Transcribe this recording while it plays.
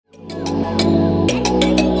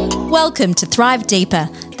Welcome to Thrive Deeper,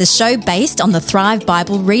 the show based on the Thrive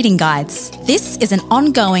Bible reading guides. This is an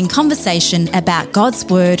ongoing conversation about God's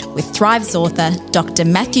Word with Thrive's author, Dr.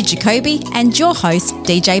 Matthew Jacoby, and your host,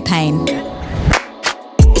 DJ Payne.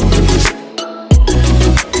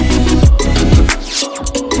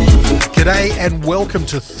 G'day and welcome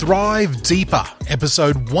to Thrive Deeper,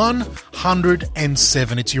 episode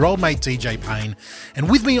 107. It's your old mate DJ Payne, and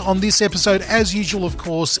with me on this episode, as usual, of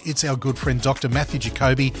course, it's our good friend Dr. Matthew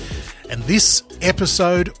Jacoby, and this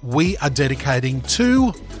episode we are dedicating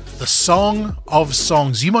to the Song of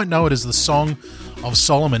Songs. You might know it as the Song of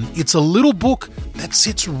Solomon. It's a little book that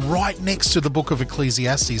sits right next to the book of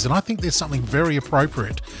Ecclesiastes, and I think there's something very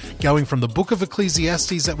appropriate going from the book of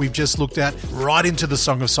Ecclesiastes that we've just looked at right into the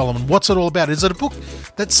Song of Solomon. What's it all about? Is it a book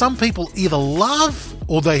that some people either love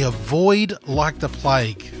or they avoid like the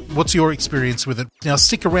plague? What's your experience with it? Now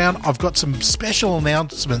stick around, I've got some special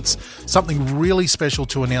announcements, something really special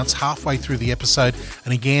to announce halfway through the episode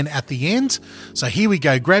and again at the end. So here we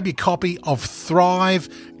go, grab your copy of Thrive,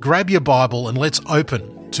 grab your Bible, and let's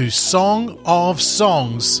open to Song of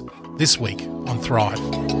Songs this week on Thrive.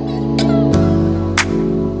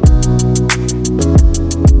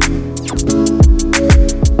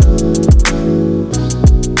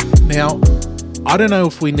 Now, I don't know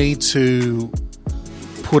if we need to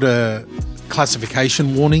put a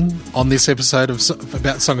classification warning on this episode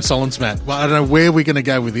about Song of Solomon, Matt. Well, I don't know where we're going to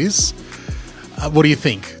go with this. What do you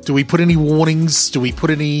think? Do we put any warnings? Do we put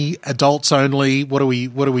any adults only? What do we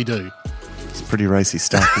do? It's pretty racy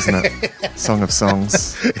stuff, isn't it? Song of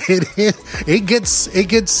Songs. It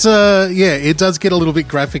does get a little bit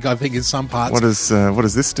graphic, I think, in some parts. What is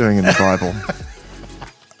this doing in the Bible?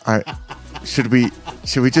 Should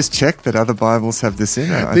we just check that other Bibles have this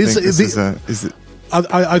in?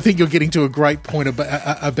 I think you're getting to a great point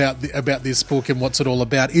about this book and what's it all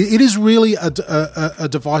about. It is really a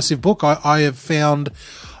divisive book. I have found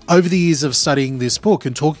over the years of studying this book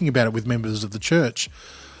and talking about it with members of the church,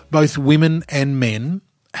 both women and men,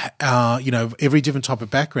 every different type of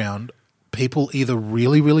background, people either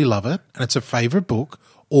really, really love it and it's a favourite book,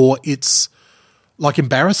 or it's like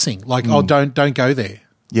embarrassing, like don't go there.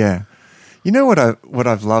 Yeah, you know what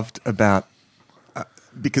I've loved about.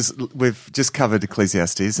 Because we've just covered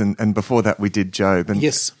Ecclesiastes, and before that we did Job. And,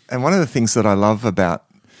 yes. And one of the things that I love about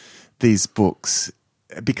these books,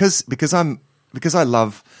 because I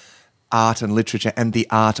love art and literature and the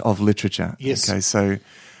art of literature. Yes. Okay, so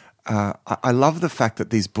I love the fact that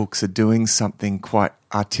these books are doing something quite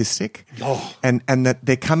artistic, and that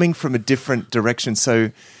they're coming from a different direction.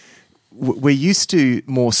 So we're used to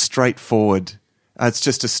more straightforward. It's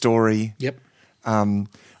just a story. Yep.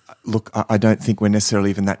 Look, I don't think we're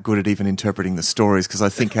necessarily even that good at even interpreting the stories, because I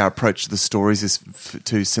think our approach to the stories is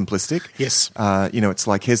too simplistic. Yes. It's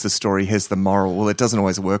like, here's the story, here's the moral. Well, it doesn't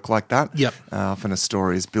always work like that. Yep. Often a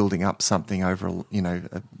story is building up something over,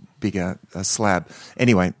 a bigger slab.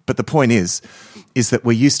 Anyway, but the point is that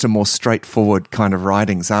we're used to more straightforward kind of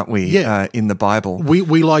writings, aren't we? Yeah. In the Bible.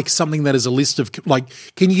 We like something that is a list of, like,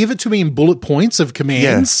 can you give it to me in bullet points of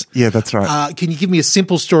commands? Yeah, that's right. Can you give me a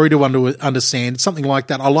simple story to understand? Something like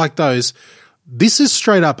that. I like those. This is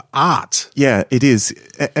straight up art. Yeah, it is.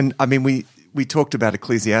 And I mean, we talked about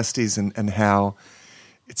Ecclesiastes and how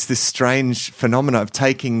it's this strange phenomena of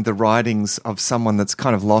taking the writings of someone that's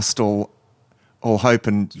kind of lost all hope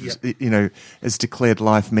and, has declared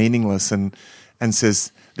life meaningless and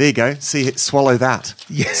says, there you go, swallow that.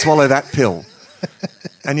 Yeah. Swallow that pill.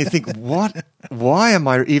 And you think, what? Why am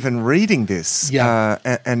I even reading this? Yeah.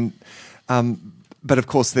 But of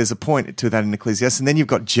course there's a point to that in Ecclesiastes. And then you've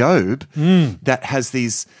got Job that has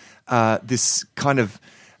this kind of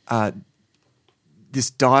this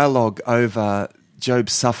dialogue over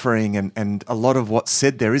Job's suffering and a lot of what's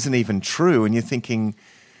said there isn't even true. And you're thinking,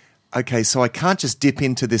 okay, so I can't just dip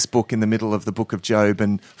into this book in the middle of the book of Job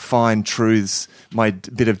and find truths, my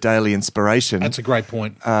bit of daily inspiration. That's a great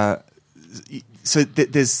point. So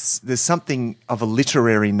there's something of a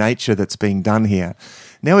literary nature that's being done here.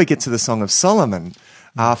 Now we get to the Song of Solomon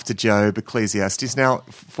after Job, Ecclesiastes. Now,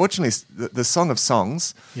 fortunately, the Song of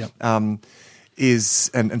Songs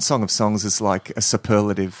is, and Song of Songs is like a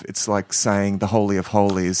superlative. It's like saying the Holy of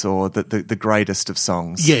Holies or the greatest of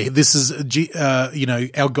songs. Yeah, this is,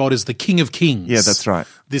 our God is the King of Kings. Yeah, that's right.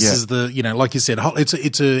 This is like you said,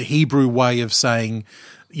 it's a Hebrew way of saying,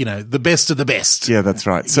 the best of the best. Yeah, that's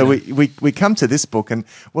right. So we come to this book and,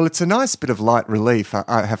 well, it's a nice bit of light relief,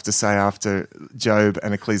 I have to say, after Job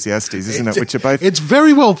and Ecclesiastes, isn't it? Which are both... It's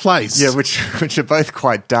very well placed. Yeah, which are both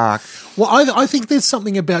quite dark. Well, I think there's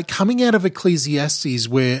something about coming out of Ecclesiastes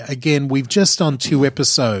where, again, we've just done 2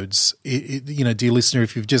 episodes, dear listener,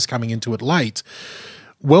 if you're just coming into it late,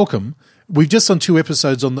 welcome. We've just done 2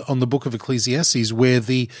 episodes on the book of Ecclesiastes, where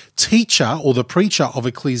the teacher or the preacher of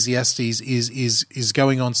Ecclesiastes is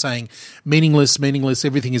going on saying meaningless,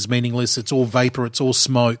 everything is meaningless. It's all vapor. It's all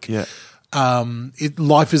smoke. Yeah.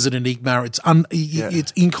 Life is an enigma.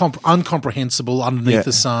 It's incomprehensible underneath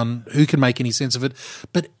the sun. Who can make any sense of it?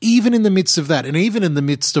 But even in the midst of that, and even in the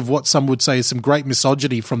midst of what some would say is some great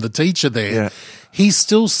misogyny from the teacher there, he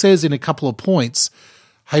still says in a couple of points,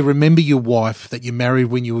 hey, remember your wife that you married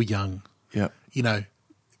when you were young. Yeah. You know,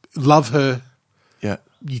 love her. Yeah.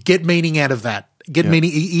 You get meaning out of that. Meaning.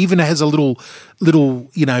 He even has a little,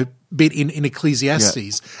 bit in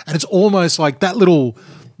Ecclesiastes. And it's almost like that little,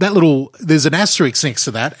 there's an asterisk next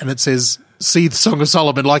to that, and it says, see the Song of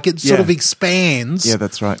Solomon. Like it sort of expands. Yeah,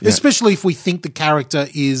 that's right. Yeah. Especially if we think the character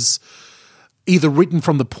is either written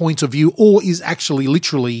from the point of view or is actually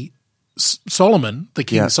literally Solomon, the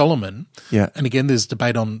King Solomon. Yeah. And again, there's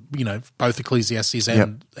debate on, both Ecclesiastes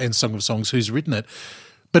and Song of Songs, who's written it.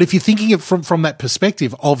 But if you're thinking it from that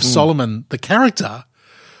perspective of Solomon, the character,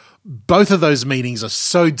 both of those meanings are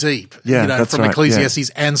so deep, that's from right. Ecclesiastes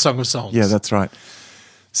and Song of Songs. Yeah, that's right.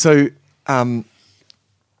 So, one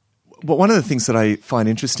of the things that I find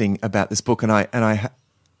interesting about this book, and I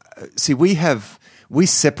see, we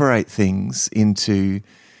separate things into,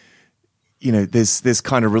 there's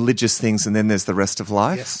kind of religious things, and then there's the rest of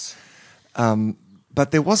life. Yes.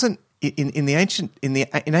 But there wasn't in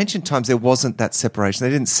ancient times. There wasn't that separation.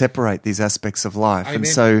 They didn't separate these aspects of life, Amen.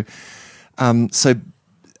 and so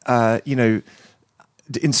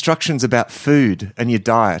instructions about food and your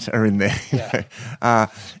diet are in there.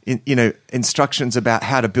 Instructions about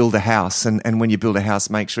how to build a house, and when you build a house,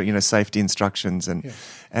 make sure safety instructions, and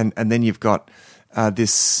then you've got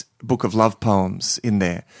this book of love poems in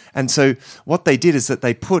there. And so what they did is that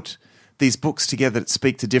they put these books together that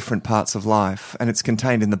speak to different parts of life, and it's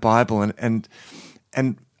contained in the Bible. And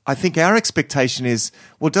I think our expectation is,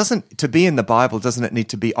 to be in the Bible, doesn't it need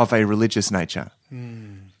to be of a religious nature?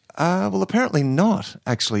 Well, apparently not,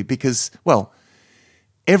 actually, because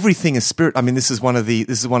everything is spirit. I mean, this is one of the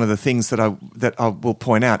things that I will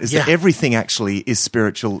point out is that everything actually is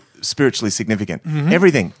spiritually significant. Mm-hmm.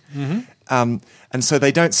 Everything. Mm-hmm. And so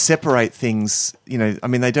they don't separate things.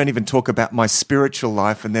 They don't even talk about my spiritual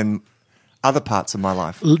life and then other parts of my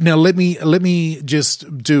life. Now, let me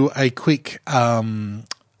just do a quick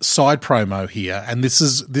side promo here, and this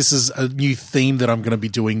is a new theme that I'm going to be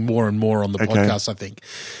doing more and more on the podcast, I think,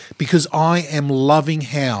 because I am loving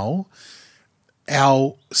how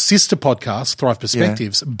our sister podcast, Thrive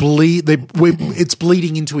Perspectives, it's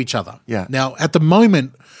bleeding into each other. Yeah. Now, at the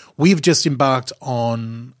moment, we've just embarked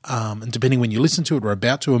on, and depending when you listen to it, we're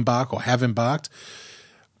about to embark or have embarked,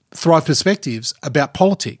 Thrive Perspectives about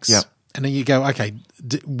politics. Yeah. And then you go, okay,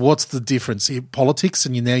 what's the difference here? Politics,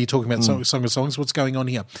 and now you're talking about Song of Songs. What's going on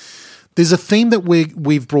here? There's a theme that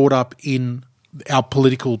we've brought up in our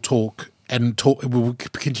political talk, and will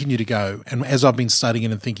continue to go. And as I've been studying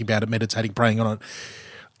it and thinking about it, meditating, praying on it,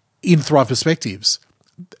 in Thrive Perspectives,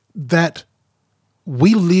 that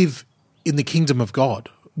we live in the kingdom of God.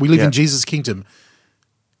 We live in Jesus' kingdom,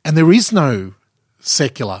 and there is no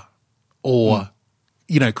secular or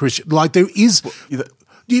Christian. Like there is.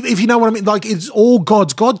 If you know what I mean, like it's all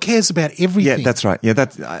God's. God cares about everything. Yeah, that's right. Yeah,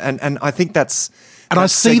 and I think that's. And I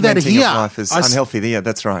see that here. Life is unhealthy. Yeah,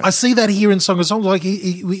 that's right. I see that here in Song of Songs. Like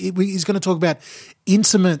he's going to talk about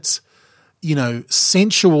intimate,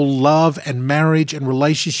 sensual love and marriage and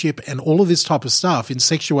relationship and all of this type of stuff in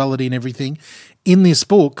sexuality and everything. In this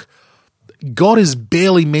book, God is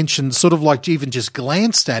barely mentioned, sort of like even just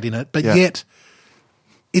glanced at in it, but yet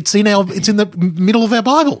it's in the middle of our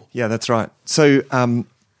Bible. Yeah, that's right.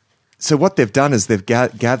 So what they've done is they've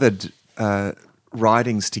gathered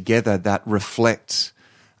writings together that reflect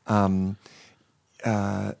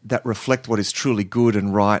what is truly good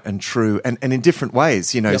and right and true, and in different ways.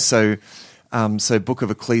 So Book of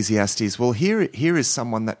Ecclesiastes. Well, here is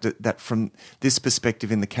someone that from this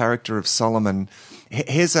perspective, in the character of Solomon,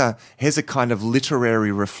 here's a kind of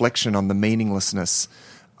literary reflection on the meaninglessness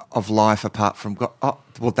of life apart from God. Oh,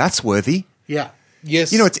 well, that's worthy. Yeah.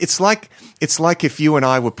 Yes. It's like if you and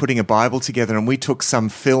I were putting a Bible together and we took some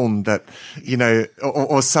film that,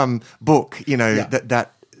 or some book,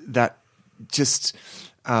 that just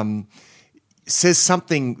says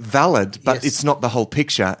something valid, but it's not the whole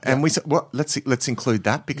picture. And we said, well, let's include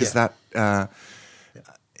that because that,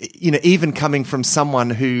 even coming from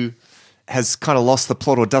someone who has kind of lost the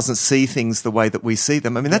plot or doesn't see things the way that we see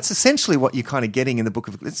them. I mean, that's essentially what you're kind of getting in the book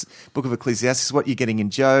of Ecclesiastes, what you're getting in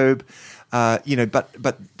Job, but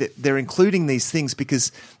they're including these things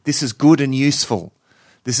because this is good and useful.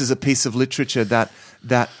 This is a piece of literature that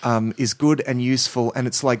that is good and useful, and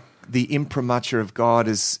it's like the imprimatur of God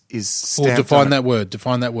is stamped. Define that word.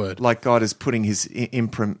 Define that word. Like God is putting His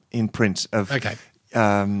imprint of. Okay.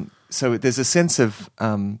 So there's a sense of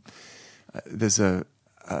there's a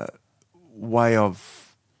way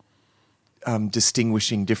of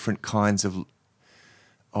distinguishing different kinds of.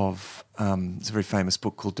 It's a very famous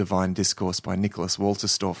book called Divine Discourse by Nicholas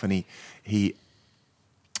Walterstorff, and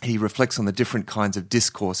he reflects on the different kinds of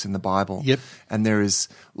discourse in the Bible. Yep. And there is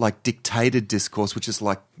like dictated discourse, which is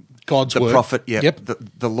like God's the word. prophet. Yep.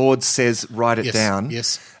 The Lord says, write it down.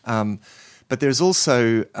 Yes. But there's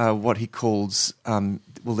also what he calls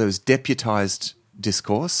there's deputized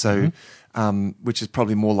discourse. So, which is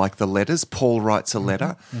probably more like the letters. Paul writes a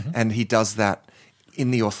letter, and he does that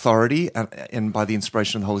in the authority and by the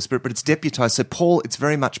inspiration of the Holy Spirit, but it's deputized. So Paul, it's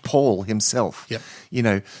very much Paul himself. Yep. You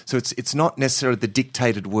know, so it's not necessarily the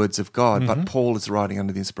dictated words of God, but Paul is writing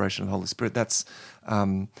under the inspiration of the Holy Spirit. That's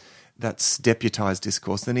deputized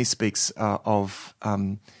discourse. Then he speaks of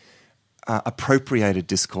appropriated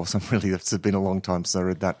discourse. It's been a long time since I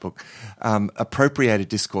read that book. Appropriated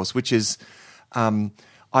discourse, which is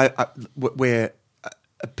where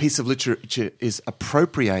a piece of literature is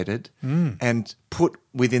appropriated and put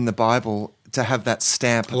within the Bible to have that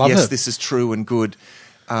stamp. Yes, this is true and good.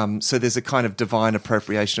 So there's a kind of divine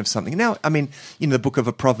appropriation of something. Now, I mean, in the book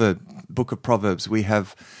of Proverbs, we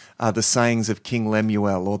have the sayings of King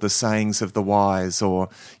Lemuel or the sayings of the wise, or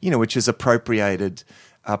which is appropriated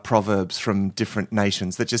proverbs from different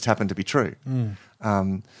nations that just happen to be true.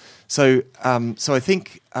 So I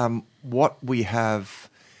think what we have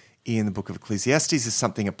in the book of Ecclesiastes is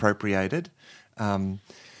something appropriated, though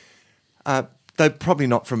probably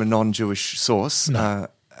not from a non-Jewish source. No.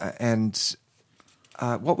 And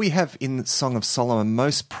what we have in the Song of Solomon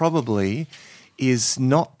most probably is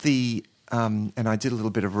not the and I did a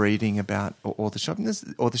little bit of reading about authorship,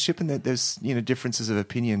 and there's differences of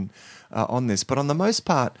opinion on this, but on the most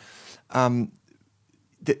part,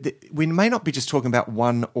 we may not be just talking about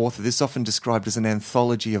one author. This is often described as an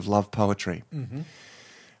anthology of love poetry.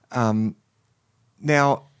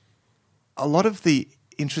 Now, a lot of the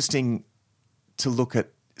interesting to look at,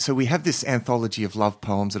 so we have this anthology of love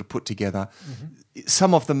poems that are put together.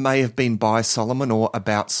 Some of them may have been by Solomon or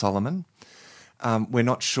about Solomon. We're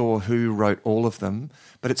not sure who wrote all of them,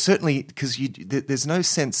 but it's certainly, because there's no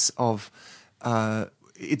sense of, at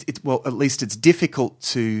least it's difficult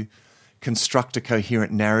to construct a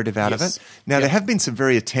coherent narrative out of it. Now, there have been some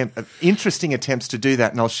very interesting attempts to do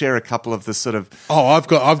that, and I'll share a couple of the sort of. Oh, I've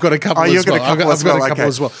got a couple. I've got a couple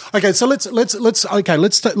as well. Okay, so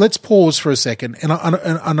let's pause for a second, and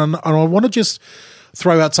I want to just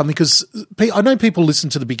throw out something, because I know people listen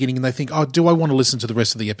to the beginning and they think, "Oh, do I want to listen to the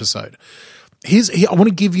rest of the episode?" I want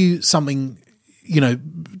to give you something,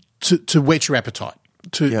 to whet your appetite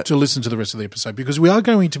to listen to the rest of the episode, because we are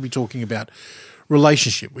going to be talking about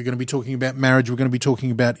relationship. We're going to be talking about marriage. We're going to be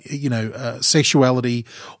talking about, sexuality,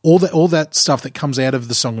 all that stuff that comes out of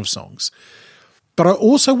the Song of Songs. But I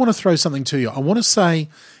also want to throw something to you. I want to say,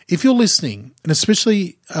 if you're listening, and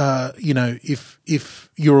especially, if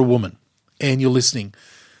you're a woman and you're listening,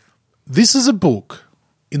 this is a book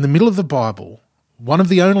in the middle of the Bible, one of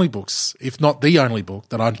the only books, if not the only book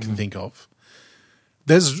that I can think of,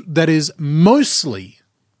 that is mostly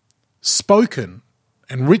spoken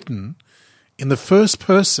and written in the first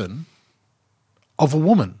person of a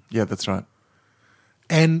woman. Yeah, that's right.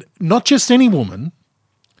 And not just any woman,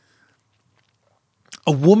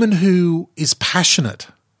 a woman who is passionate.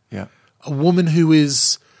 Yeah. A woman who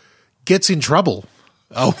gets in trouble.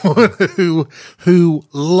 A woman who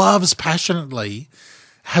loves passionately,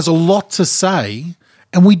 has a lot to say,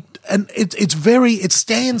 it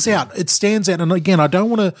stands out. It stands out. And again, I don't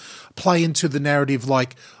want to play into the narrative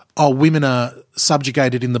like, oh, women are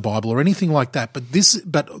subjugated in the Bible or anything like that. But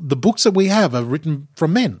the books that we have are written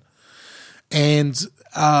from men. And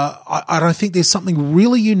I don't think there's something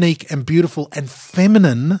really unique and beautiful and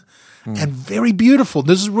feminine and very beautiful.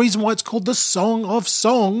 This is the reason why it's called the Song of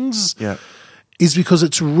Songs, is because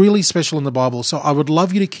it's really special in the Bible. So I would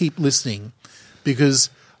love you to keep listening, because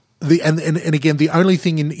and again, the only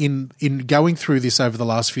thing in going through this over the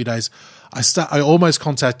last few days, I almost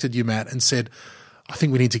contacted you, Matt, and said, I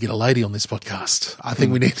think we need to get a lady on this podcast. I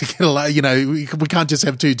think we need to get a lady. We can't just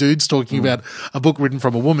have two dudes talking about a book written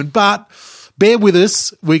from a woman. But bear with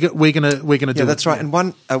us. We're gonna do it. Yeah, that's right. And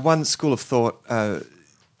one school of thought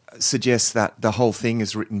suggests that the whole thing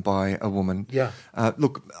is written by a woman. Yeah.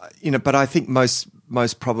 Look, but I think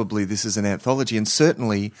most probably this is an anthology, and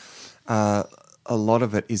certainly a lot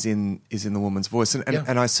of it is in the woman's voice.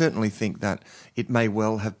 And I certainly think that it may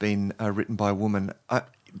well have been written by a woman.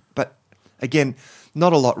 But again,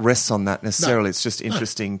 not a lot rests on that necessarily. It's just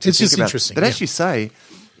interesting to it's think just about. interesting, But yeah. as you say,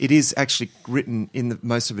 it is actually written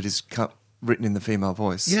most of it is written in the female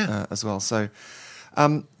voice as well. So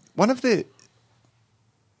one of the,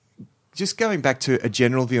 just going back to a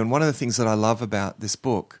general view, and one of the things that I love about this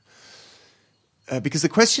book, because the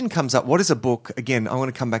question comes up, what is a book, again, I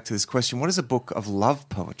want to come back to this question, what is a book of love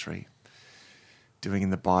poetry doing in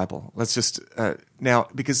the Bible? Let's just, now,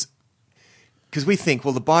 because we think,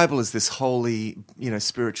 well, the Bible is this holy,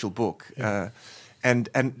 spiritual book,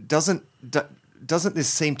 and doesn't this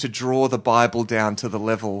seem to draw the Bible down to the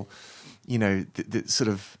level, the sort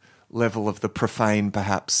of level of the profane,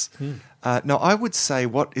 perhaps? No, I would say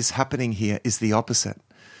what is happening here is the opposite.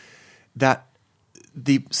 That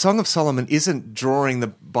the Song of Solomon isn't drawing the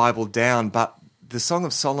Bible down, but the Song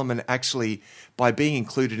of Solomon actually, by being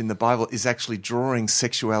included in the Bible, is actually drawing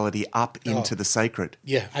sexuality up into the sacred.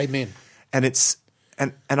 Yeah, amen. And it's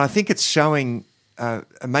and I think it's showing,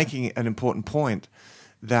 making an important point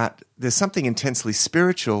that there's something intensely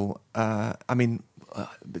spiritual. But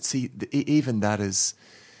see, even that is.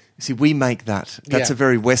 See, we make that. That's a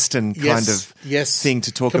very Western kind of thing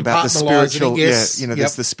to talk about the spiritual.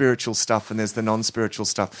 There's the spiritual stuff and there's the non-spiritual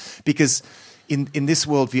stuff. Because in this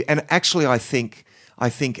worldview, and actually, I think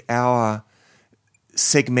our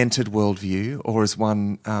segmented worldview, or as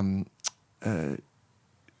one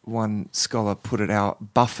scholar put it, our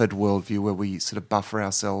buffered worldview, where we sort of buffer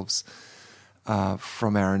ourselves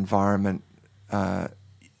from our environment,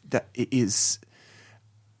 that is.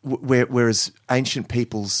 Whereas ancient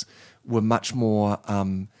peoples were much more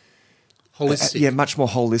holistic, much more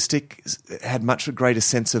holistic, had much greater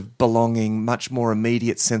sense of belonging, much more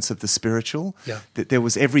immediate sense of the spiritual. Yeah, that there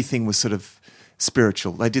was everything was sort of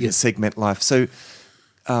spiritual. They didn't segment life. So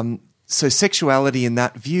sexuality in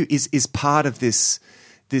that view is part of this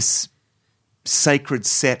sacred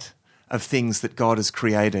set of things that God has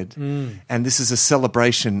created, and this is a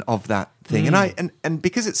celebration of that thing. And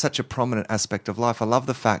because it's such a prominent aspect of life, I love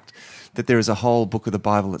the fact that there is a whole book of the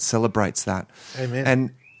Bible that celebrates that.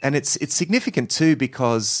 Amen. And it's significant too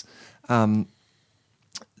because, God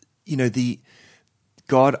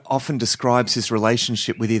often describes his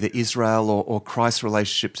relationship with either Israel or Christ's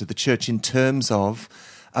relationship to the church in terms of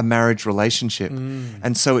a marriage relationship,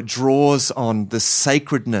 and so it draws on the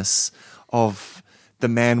sacredness of the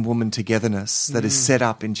man-woman togetherness that is set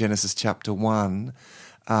up in Genesis chapter 1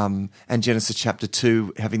 and Genesis chapter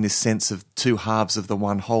 2, having this sense of two halves of the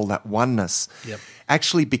one whole, that oneness,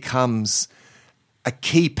 actually becomes a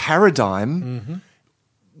key paradigm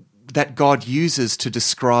that God uses to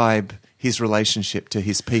describe his relationship to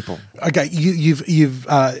his people. Okay, you've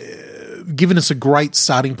given us a great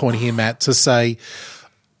starting point here, Matt, to say,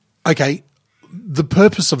 okay, the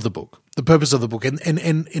purpose of the book,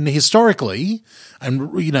 and historically,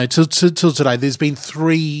 and till today, there's been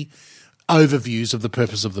three overviews of the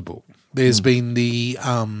purpose of the book. There's been the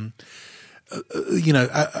a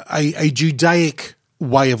Judaic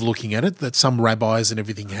way of looking at it that some rabbis and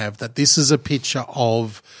everything have, that this is a picture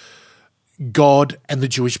of God and the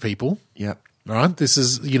Jewish people. Yep. Right? This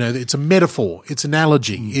is, it's a metaphor, it's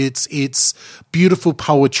analogy, it's beautiful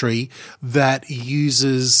poetry that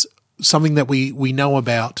uses something that we know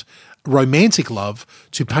about romantic love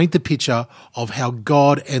to paint the picture of how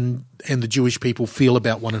God and the Jewish people feel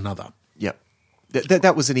about one another. Yep.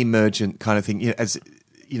 That was an emergent kind of thing,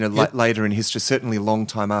 later in history, certainly a long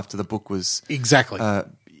time after the book was exactly,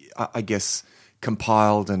 I guess,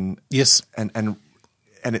 compiled and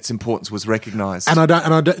its importance was recognised. And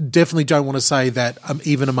I definitely don't want to say that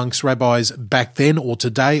even amongst rabbis back then or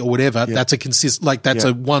today or whatever, that's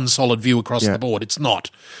a one solid view across the board. It's not.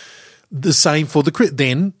 The same for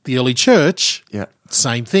the early church. Yeah,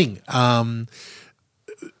 same thing. It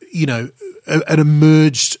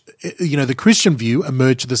emerged. The Christian view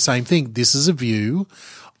emerged the same thing. This is a view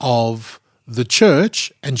of the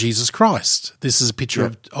church and Jesus Christ. This is a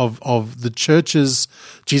picture of the church's,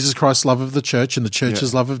 Jesus Christ's love of the church and the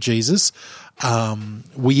church's love of Jesus.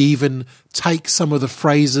 We even take some of the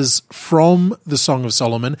phrases from the Song of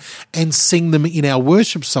Solomon and sing them in our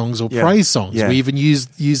worship songs or praise songs. We even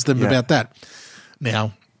use them about that.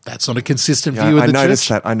 Now, that's not a consistent view of the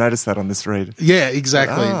church. I noticed that on this read. Yeah,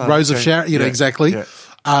 exactly. Rose of Sharon, exactly. Yeah.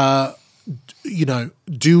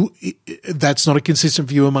 That's not a consistent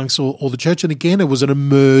view amongst all the church. And again, it was an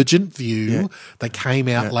emergent view that came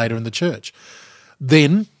out later in the church.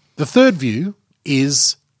 Then the third view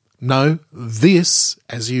is, no, this,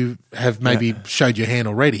 as you have maybe showed your hand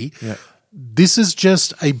already, this is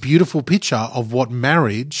just a beautiful picture of what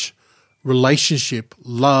marriage, relationship,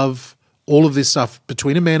 love, all of this stuff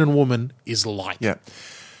between a man and woman is like. Yeah.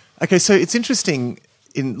 Okay, so it's interesting,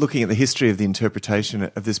 in looking at the history of the interpretation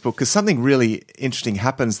of this book, because something really interesting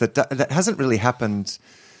happens that hasn't really happened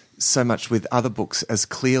so much with other books as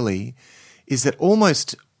clearly, is that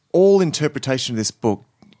almost all interpretation of this book,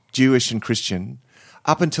 Jewish and Christian,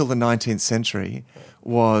 up until the 19th century,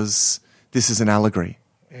 was this is an allegory.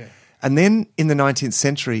 Yeah. And then in the 19th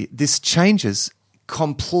century, this changes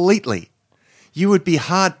completely. You would be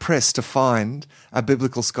hard-pressed to find a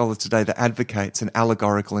biblical scholar today that advocates an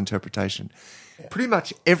allegorical interpretation. Yeah. Pretty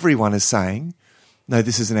much everyone is saying, no,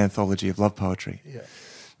 this is an anthology of love poetry. Yeah.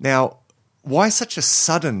 Now, why such a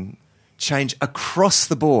sudden change across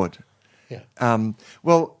the board? Yeah.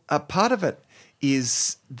 Well, part of it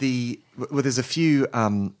is there's a few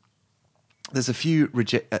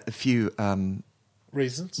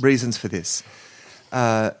reasons for this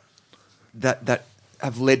that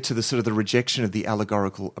have led to the sort of the rejection of the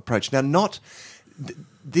allegorical approach. Now, not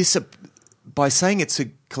this by saying it's a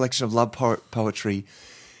collection of love poetry,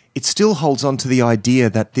 it still holds on to the idea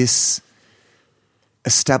that this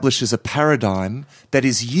establishes a paradigm that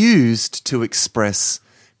is used to express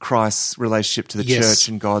Christ's relationship to the church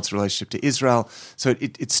and God's relationship to Israel. So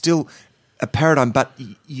it's still a paradigm, but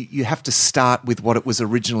you have to start with what it was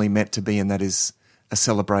originally meant to be, and that is a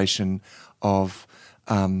celebration of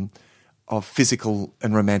physical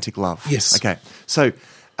and romantic love. Yes. Okay. So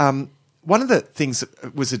one of the things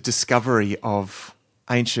that was a discovery of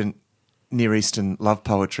ancient Near Eastern love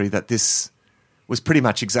poetry, that this was pretty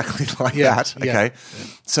much exactly like that. Okay. Yeah.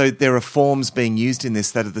 So there are forms being used in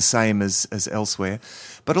this that are the same as elsewhere,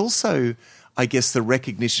 but also, I guess, the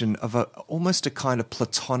recognition of almost a kind of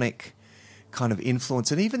Platonic kind of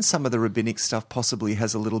influence, and even some of the rabbinic stuff possibly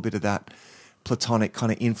has a little bit of that Platonic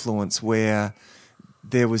kind of influence, where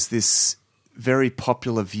there was this very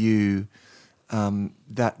popular view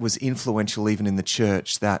that was influential even in the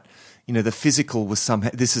church, that the physical was somehow,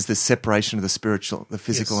 this is the separation of the spiritual, the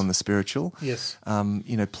physical and the spiritual. Yes.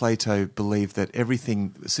 Plato believed that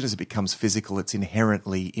everything, as soon as it becomes physical, it's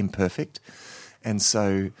inherently imperfect, and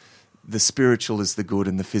so the spiritual is the good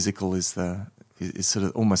and the physical is sort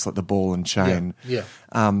of almost like the ball and chain. Yeah.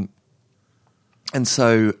 And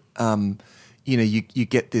so you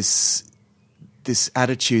get this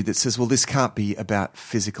attitude that says, well, this can't be about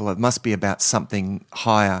physical; it must be about something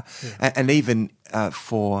higher. Yeah. And even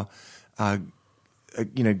for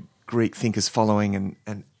Greek thinkers following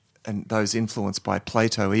and those influenced by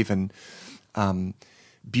Plato, even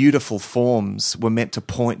beautiful forms were meant to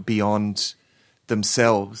point beyond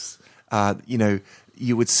themselves.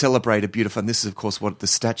 You would celebrate a beautiful, and this is of course what the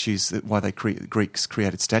statues, why they Greeks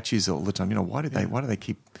created statues all the time. Why do they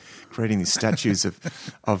keep creating these statues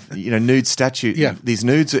of nude statues? Yeah. These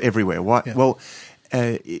nudes are everywhere. Why? Yeah. Well,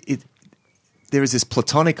 there is this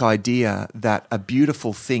Platonic idea that a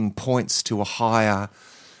beautiful thing points to a higher,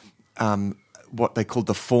 what they call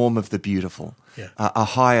the form of the beautiful, a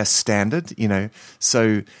higher standard.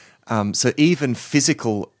 So even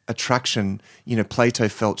physical attraction, Plato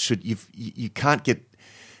felt you can't get.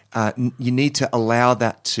 You need to allow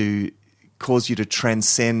that to cause you to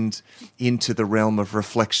transcend into the realm of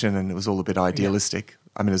reflection, and it was all a bit idealistic. Yeah.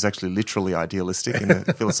 I mean, it was actually literally idealistic in a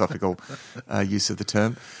philosophical use of the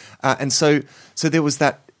term, and so there was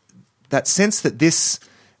that sense that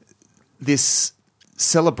this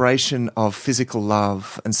celebration of physical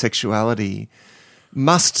love and sexuality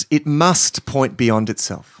must point beyond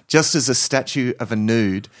itself. Just as a statue of a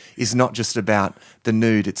nude is not just about the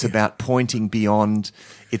nude, it's about pointing beyond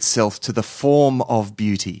itself to the form of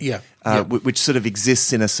beauty, which sort of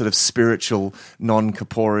exists in a sort of spiritual,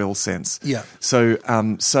 non-corporeal sense. Yeah. So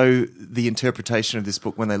the interpretation of this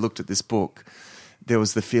book, when they looked at this book, there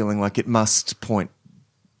was the feeling like it must point.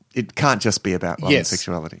 It can't just be about love and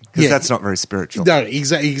sexuality, because that's not very spiritual. No,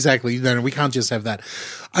 exactly. No, we can't just have that.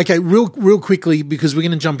 Okay, real quickly, because we're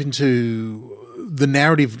going to jump into the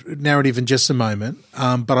narrative in just a moment.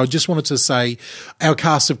 But I just wanted to say our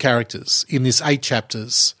cast of characters in this 8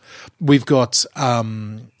 chapters. We've got a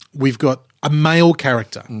male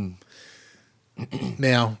character.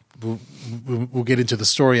 Now we'll get into the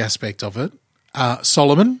story aspect of it.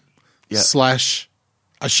 Solomon /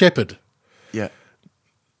 a shepherd. Yeah.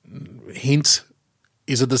 Hint,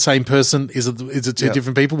 is it the same person? Is it two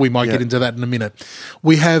different people? We might get into that in a minute.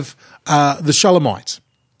 We have the Shulamite,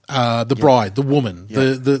 the bride, the woman,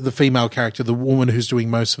 the female character, the woman who's doing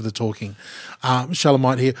most of the talking.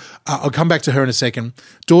 Shulamite here. I'll come back to her in a second.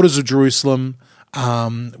 Daughters of Jerusalem.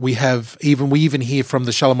 We even hear from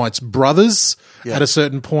the Shulamite's brothers at a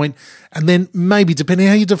certain point. And then maybe, depending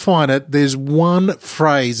how you define it, there's one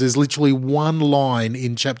phrase, there's literally one line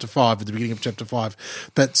in chapter 5, at the beginning of chapter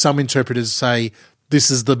 5, that some interpreters say,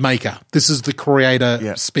 this is the maker, this is the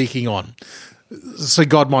creator speaking on. So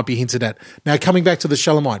God might be hinted at. Now, coming back to the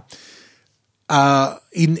Shulamite,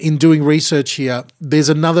 in doing research here, there's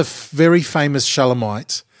another very famous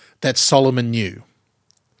Shulamite that Solomon knew,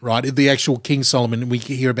 right? The actual King Solomon, and we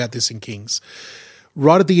hear about this in Kings.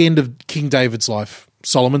 Right at the end of King David's life,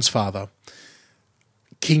 Solomon's father,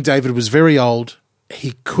 King David was very old.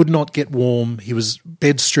 He could not get warm. He was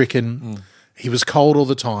bed-stricken. He was cold all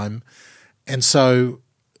the time. And so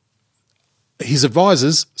his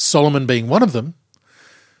advisors, Solomon being one of them,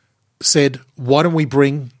 said, why don't we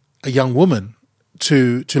bring a young woman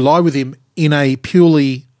to lie with him in a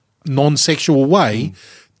purely non-sexual way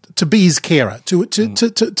to be his carer, to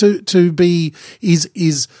be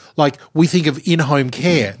his like we think of in-home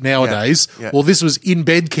care nowadays. Yeah. Well, this was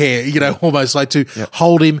in-bed care, almost like to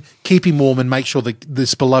hold him, keep him warm and make sure that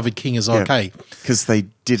this beloved king is okay. Because they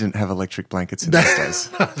didn't have electric blankets in those days.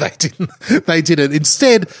 They didn't. They didn't.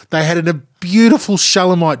 Instead, they had a beautiful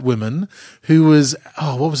Shulamite woman who was,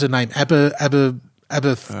 what was her name? Abba.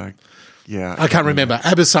 I can't remember.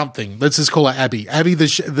 Abba something. Let's just call her Abby. Abby.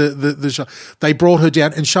 They brought her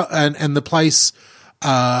down, and the place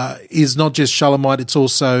is not just Shulamite. It's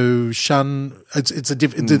also Shun. It's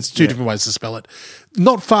two different ways to spell it.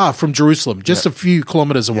 Not far from Jerusalem, just a few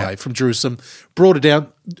kilometers away from Jerusalem. Brought her down.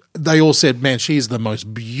 They all said, "Man, she is the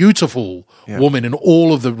most beautiful woman in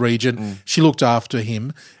all of the region." She looked after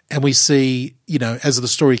him, and we see, as the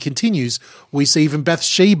story continues, we see even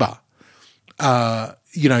Bathsheba.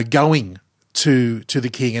 Going to the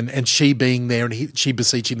king and she being there and she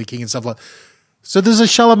beseeching the king and stuff like that. So there's a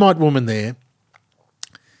Shulamite woman there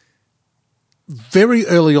very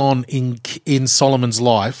early on in Solomon's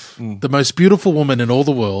life, the most beautiful woman in all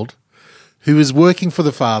the world, who is working for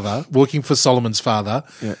Solomon's father.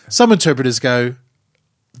 Yeah. Some interpreters go,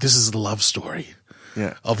 this is the love story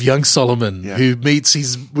of young Solomon who meets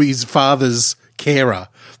his father's carer,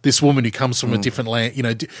 this woman who comes from a different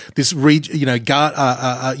land, this region,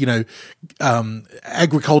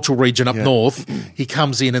 agricultural region up north. He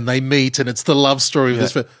comes in and they meet, and it's the love story of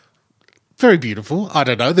this. Very beautiful. I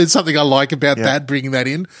don't know. There's something I like about that, bringing that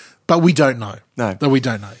in, but we don't know. No, we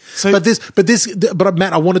don't know. So, but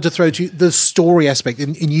Matt, I wanted to throw to you the story aspect,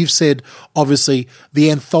 and you've said obviously the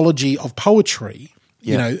anthology of poetry.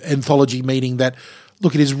 Anthology meaning that,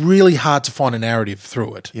 look, it is really hard to find a narrative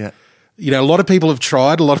through it. Yeah. A lot of people have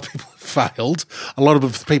tried, a lot of people have failed, a lot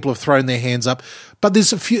of people have thrown their hands up. But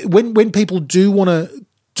there's a few when people do want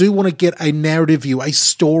to get a narrative view, a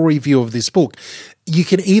story view of this book, you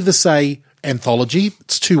can either say anthology,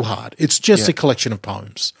 it's too hard. It's just a collection of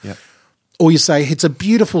poems. Yeah. Or you say it's a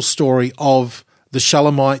beautiful story of the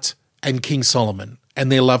Shulamite and King Solomon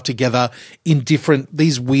and their love together in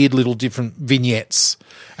these weird little different vignettes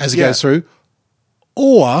as it goes through.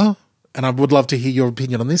 Or, and I would love to hear your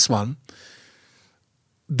opinion on this one,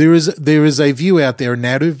 there is a view out there, a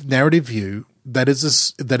narrative view that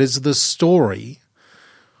is the story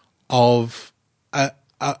of a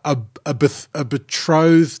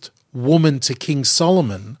betrothed woman to King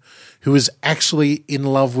Solomon who is actually in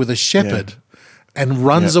love with a shepherd and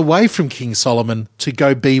runs away from King Solomon to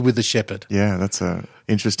go be with the shepherd. Yeah, that's an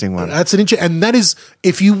interesting one. And that is,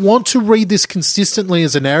 if you want to read this consistently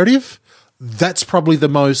as a narrative, that's probably the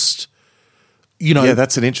most.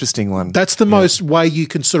 That's an interesting one. That's the most way you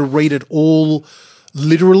can sort of read it all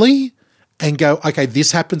literally and go, okay,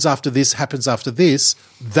 this happens after this, happens after this.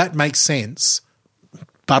 That makes sense,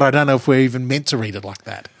 but I don't know if we're even meant to read it like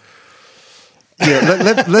that.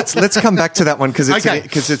 Yeah, let's come back to that one because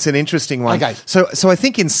it's an interesting one. Okay. So I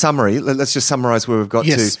think in summary, let's just summarize where we've got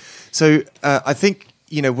to. So I think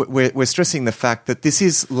we're stressing the fact that this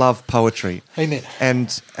is love poetry. Amen.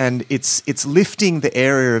 And it's lifting the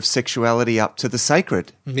area of sexuality up to the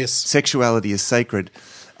sacred. Yes. Sexuality is sacred.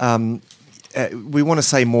 We want to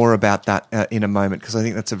say more about that in a moment because I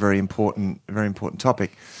think that's a very important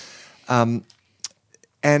topic.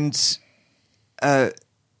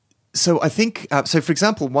 So I think for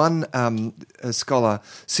example, one scholar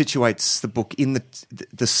situates the book in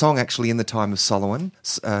the song actually in the time of Solomon,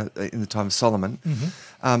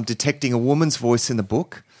 detecting a woman's voice in the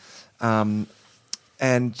book, and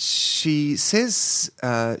she says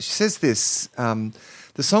this.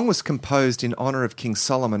 The song was composed in honor of King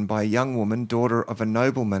Solomon by a young woman, daughter of a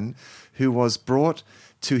nobleman, who was brought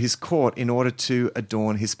to his court in order to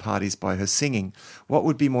adorn his parties by her singing. What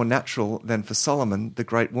would be more natural than for Solomon, the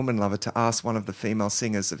great woman lover, to ask one of the female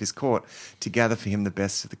singers of his court to gather for him the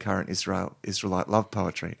best of the current Israelite love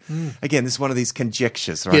poetry? Again, this is one of these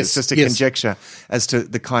conjectures, right? It's just a conjecture as to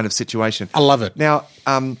the kind of situation. I love it. Now,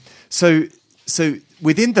 so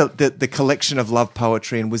within the collection of love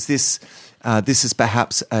poetry, and was this This is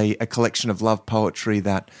perhaps a collection of love poetry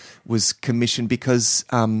that was commissioned because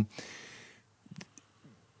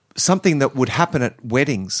something that would happen at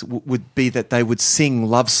weddings would be that they would sing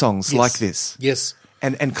love songs like this. Yes.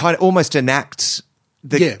 And kind of almost enact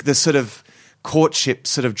the sort of courtship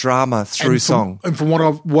sort of drama through song. And from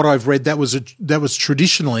what I've read, that was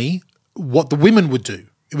traditionally what the women would do.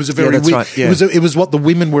 It was a very right. It was what the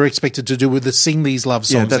women were expected to do, with to sing these love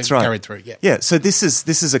songs. Yeah, that's right. Carried through. Yeah. Yeah. So this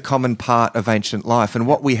is a common part of ancient life, and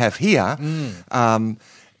what we have here.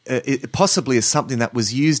 It possibly is something that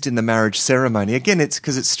was used in the marriage ceremony. Again, it's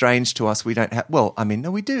because it's strange to us. We don't have. Well, I mean, no,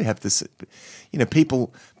 we do have this.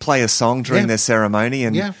 People play a song during their ceremony,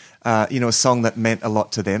 and a song that meant a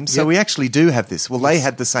lot to them. So we actually do have this. Well, they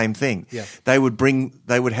had the same thing. Yeah. They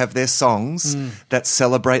would have their songs that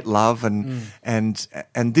celebrate love, and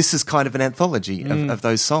this is kind of an anthology of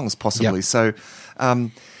those songs, possibly. Yep. So.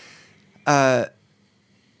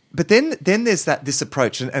 But then there's this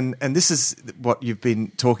approach, and this is what you've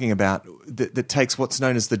been talking about, that takes what's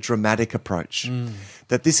known as the dramatic approach.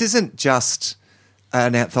 That this isn't just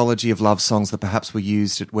an anthology of love songs that perhaps were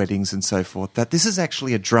used at weddings and so forth, that this is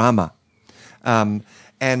actually a drama. So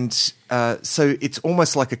it's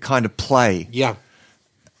almost like a kind of play. Yeah.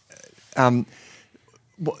 One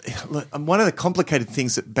of the complicated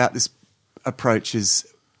things about this approach is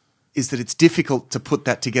that it's difficult to put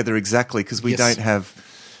that together exactly, because we don't have...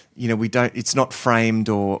 it's not framed,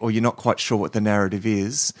 or you're not quite sure what the narrative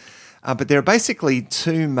is. But there are basically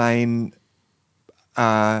two main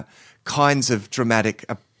kinds of dramatic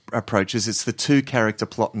approaches. It's the 2-character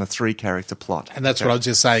plot and the 3-character plot. And that's what I was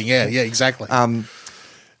just saying. Yeah, exactly. The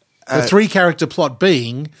 3-character plot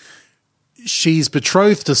being she's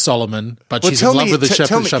betrothed to Solomon, but she's in love with the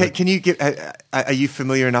shepherd. Can you give? Are you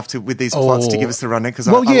familiar enough with these plots to give us the rundown? Because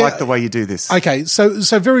I like the way you do this. Okay, so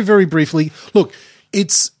very, very briefly, look,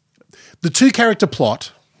 it's the 2-character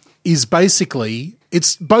plot is basically,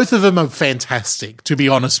 it's both of them are fantastic, to be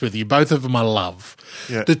honest with you. Both of them I love.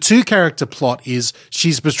 Yeah. The 2-character plot is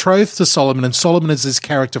she's betrothed to Solomon, and Solomon is this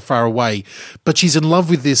character far away, but she's in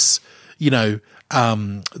love with this, the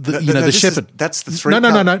shepherd. That's the 3.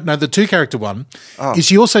 No. The 2-character one is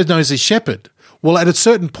she also knows this shepherd. Well, at a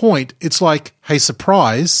certain point, it's like, hey,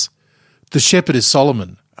 surprise, the shepherd is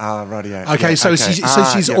Solomon. Right, yeah. Okay, so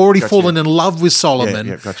she's already fallen in love with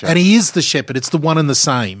Solomon, and he is the shepherd. It's the one and the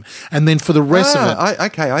same. And then for the rest of it...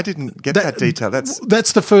 I didn't get that detail.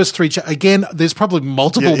 That's the first 3... Again, there's probably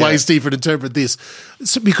multiple ways to even interpret this.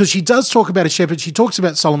 Because she does talk about a shepherd. She talks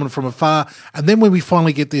about Solomon from afar, and then when we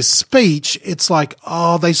finally get this speech, it's like,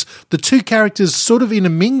 the 2 characters sort of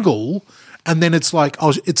intermingle, and then it's like,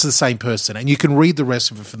 it's the same person. And you can read the rest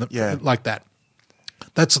of it like that.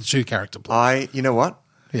 That's the 2-character plot. You know what?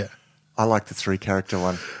 Yeah. I like the 3-character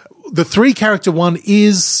one. The 3-character one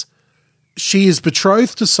is she is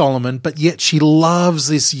betrothed to Solomon, but yet she loves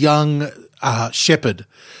this young shepherd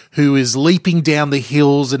who is leaping down the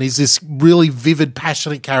hills, and is this really vivid,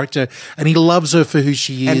 passionate character, and he loves her for who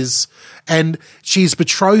she is. And she's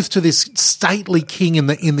betrothed to this stately king in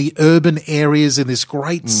the urban areas in this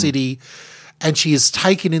great city. And she is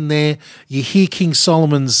taken in there. You hear King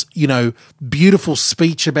Solomon's, beautiful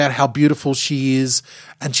speech about how beautiful she is,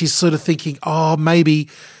 and she's sort of thinking, maybe.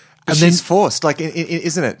 And she's forced,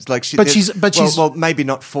 isn't it? Like she's maybe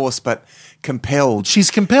not forced, but compelled.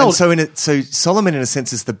 She's compelled. And so Solomon, in a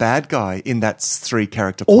sense, is the bad guy in that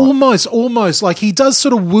 3-character plot. Almost. Like he does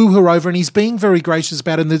sort of woo her over, and he's being very gracious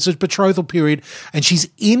about it. And there's a betrothal period, and she's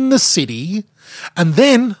in the city, and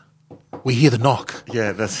then we hear the knock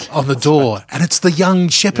on the door, right. And it's the young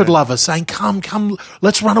shepherd lover saying, come,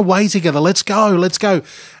 let's run away together. Let's go.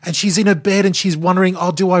 And she's in her bed and she's wondering,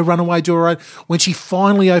 do I run away? When she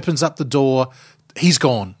finally opens up the door, he's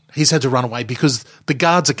gone. He's had to run away because the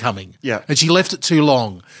guards are coming. Yeah. And she left it too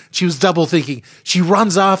long. She was double thinking. She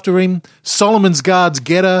runs after him. Solomon's guards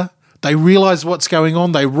get her. They realize what's going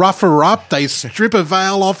on. They rough her up. They strip a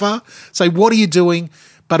veil off her. Say, what are you doing?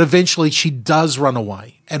 But eventually she does run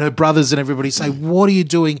away, and her brothers and everybody say, what are you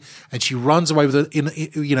doing? And she runs away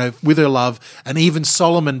with her love. And even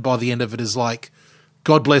Solomon by the end of it is like,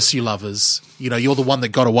 God bless you, lovers. You're the one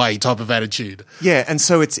that got away type of attitude. Yeah, and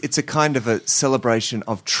so it's a kind of a celebration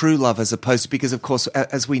of true love, as opposed to, because, of course,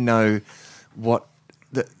 as we know, what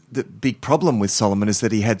the big problem with Solomon is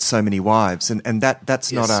that he had so many wives, and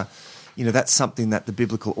that's not that's something that the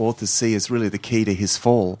biblical authors see as really the key to his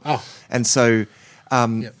fall. And so...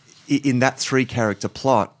 in that 3-character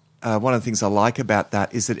plot, one of the things I like about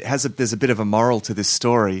that is that there's a bit of a moral to this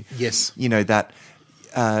story. Yes.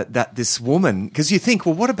 That this woman, because you think,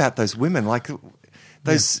 well, what about those women? Like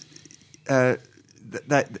those,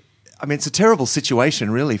 I mean, it's a terrible situation,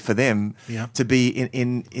 really, for them Yeah. to be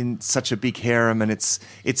in such a big harem, and it's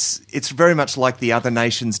very much like the other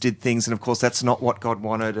nations did things, and of course, that's not what God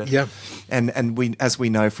wanted. Yeah. And we, as we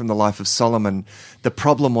know from the life of Solomon, the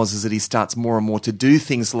problem is that he starts more and more to do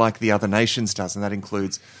things like the other nations does, and that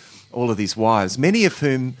includes all of these wives, many of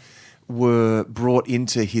whom were brought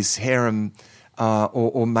into his harem.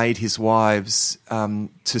 Or made his wives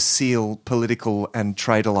to seal political and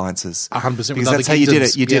trade alliances. 100%. Because that's how you did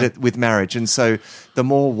it. You did it with marriage. And so the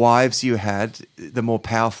more wives you had, the more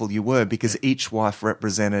powerful you were, because each wife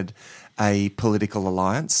represented a political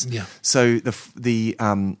alliance. Yeah. So the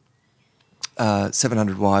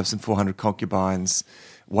 700 wives and 400 concubines.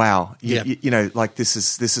 Wow, you know, like this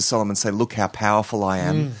is Solomon saying, "Look how powerful I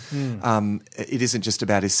am." It isn't just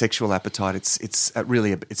about his sexual appetite; it's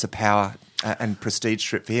really a power and prestige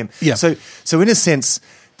trip for him. Yeah. So in a sense,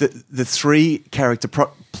 the three character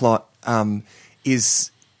plot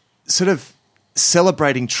is sort of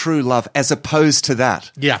celebrating true love as opposed to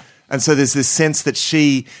that. Yeah. And so there's this sense that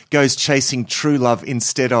she goes chasing true love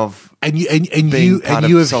instead of you've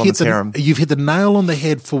hit the nail on the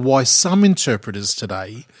head for why some interpreters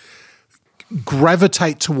today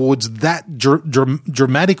gravitate towards that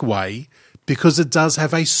dramatic way, because it does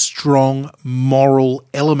have a strong moral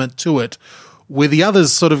element to it, where the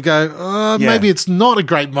others sort of go, maybe it's not a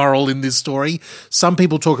great moral in this story. Some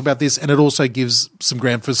people talk about this, and it also gives some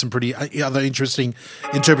ground for some pretty other interesting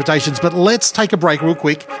interpretations. But let's take a break real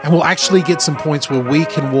quick, and we'll actually get some points where we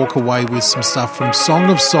can walk away with some stuff from Song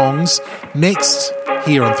of Songs next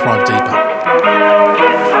here on Thrive Deeper.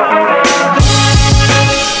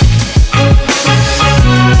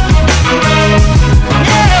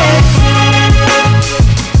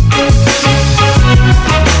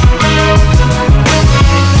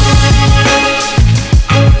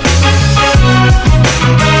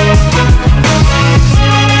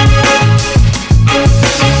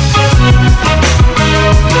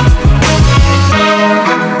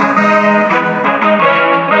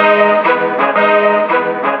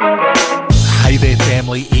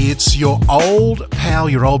 It's your old pal,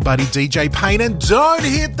 your old buddy DJ Payne, and don't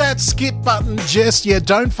hit that skip button just yet.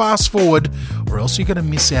 Don't fast forward, or else you're going to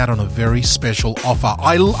miss out on a very special offer.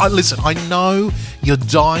 Listen, I know you're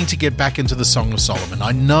dying to get back into the Song of Solomon.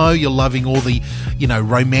 I know you're loving all the,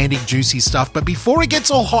 romantic, juicy stuff, but before it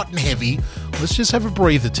gets all hot and heavy, let's just have a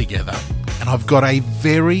breather together. And I've got a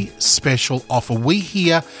very special offer. We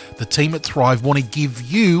here, the team at Thrive, want to give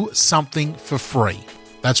you something for free.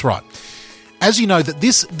 That's right. As you know, that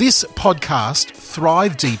this podcast,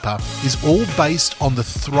 Thrive Deeper, is all based on the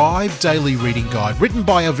Thrive Daily Reading Guide, written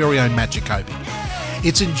by our very own Matt Jacoby.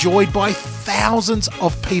 It's enjoyed by thousands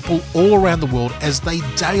of people all around the world as they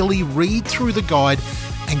daily read through the guide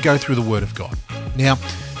and go through the Word of God. Now,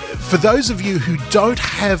 for those of you who don't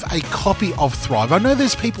have a copy of Thrive, I know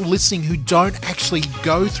there's people listening who don't actually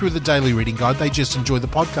go through the Daily Reading Guide, they just enjoy the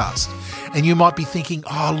podcast. And you might be thinking,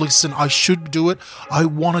 listen, I should do it. I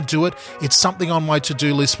want to do it. It's something on my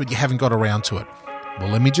to-do list, but you haven't got around to it. Well,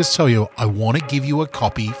 let me just tell you, I want to give you a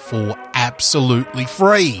copy for absolutely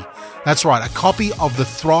free. That's right, a copy of the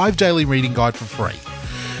Thrive Daily Reading Guide for free.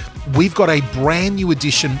 We've got a brand new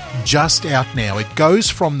edition just out now. It goes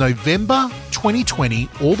from November 2020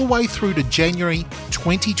 all the way through to January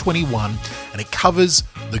 2021, and it covers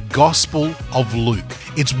the Gospel of Luke.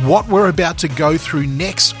 It's what we're about to go through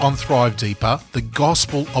next on Thrive Deeper, the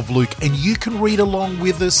Gospel of Luke, and you can read along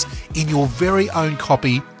with us in your very own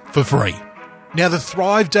copy for free. Now, the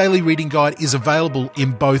Thrive Daily Reading Guide is available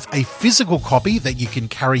in both a physical copy that you can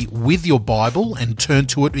carry with your Bible and turn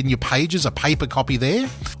to it in your pages, a paper copy there,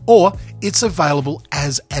 or it's available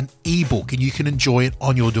as an ebook and you can enjoy it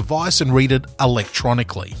on your device and read it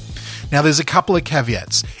electronically. Now, there's a couple of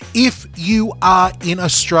caveats. If you are in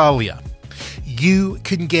Australia, you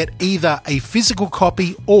can get either a physical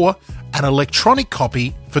copy or an electronic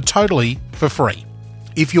copy for free.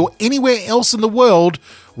 If you're anywhere else in the world,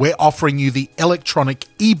 we're offering you the electronic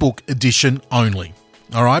ebook edition only.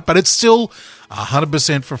 All right, but it's still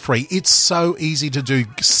 100% for free. It's so easy to do.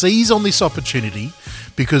 Seize on this opportunity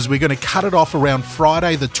because we're going to cut it off around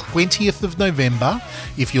Friday, the 20th of November.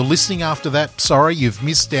 If you're listening after that, sorry, you've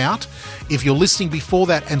missed out. If you're listening before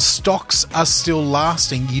that and stocks are still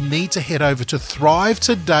lasting, you need to head over to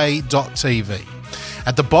thrivetoday.tv.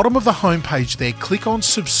 At the bottom of the homepage there, click on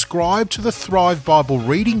subscribe to the Thrive Bible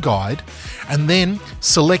Reading Guide and then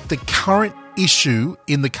select the current issue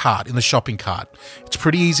in the cart, in the shopping cart. It's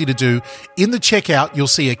pretty easy to do. In the checkout, you'll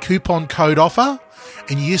see a coupon code offer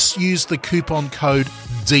and you just use the coupon code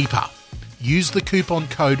DEEPER. Use the coupon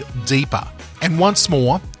code DEEPER And once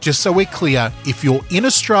more, just so we're clear, if you're in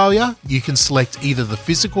Australia, you can select either the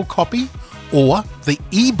physical copy or the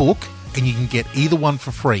ebook, and you can get either one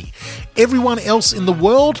for free. Everyone else in the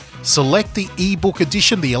world, select the ebook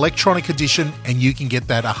edition, the electronic edition, and you can get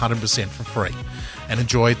that 100% for free. And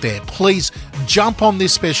enjoy it there. Please jump on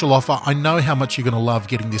this special offer. I know how much you're going to love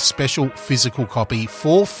getting this special physical copy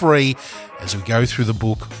for free as we go through the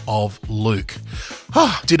book of Luke.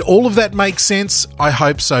 Did all of that make sense? I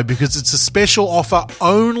hope so, because it's a special offer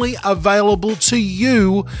only available to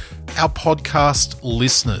you, our podcast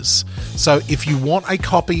listeners. So if you want a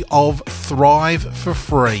copy of Thrive for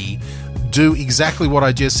free, do exactly what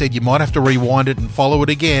I just said. You might have to rewind it and follow it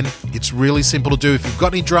again. It's really simple to do. If you've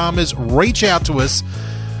got any dramas, reach out to us,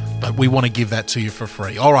 but we want to give that to you for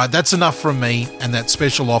free. All right, that's enough from me and that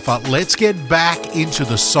special offer. Let's get back into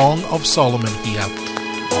the Song of Solomon here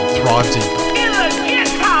on Thrive Deeper.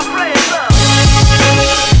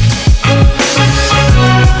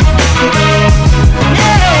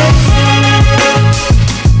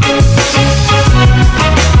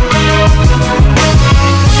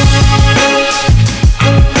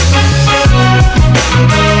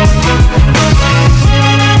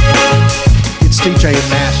 DJ and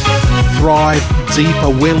Matt, Thrive Deeper.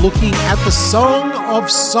 We're looking at the Song of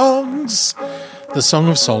Songs, the Song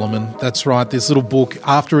of Solomon. That's right, this little book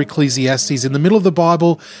after Ecclesiastes in the middle of the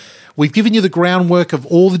Bible. We've given you the groundwork of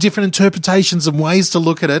all the different interpretations and ways to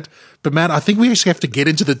look at it. But Matt, I think we actually have to get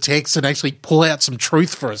into the text and actually pull out some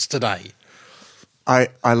truth for us today. I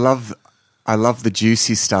love the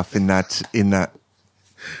juicy stuff in that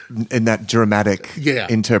dramatic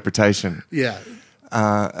interpretation. Yeah.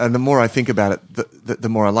 And the more I think about it, the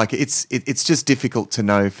more I like it. It's just difficult to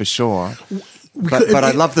know for sure. But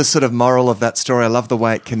I love the sort of moral of that story. I love the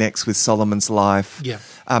way it connects with Solomon's life. Yeah.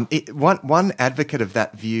 One advocate of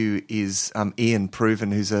that view is Ian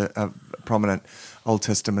Proven, who's a prominent Old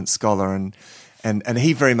Testament scholar, and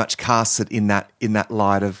he very much casts it in that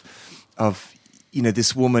light of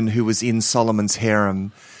this woman who was in Solomon's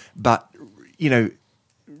harem, but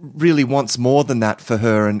really wants more than that for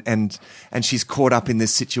her, and she's caught up in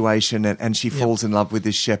this situation, and she falls in love with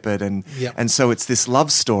this shepherd, and so it's this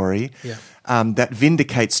love story that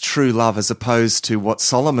vindicates true love as opposed to what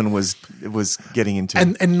Solomon was getting into.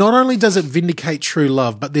 And not only does it vindicate true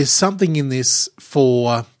love, but there's something in this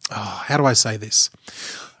for how do I say this?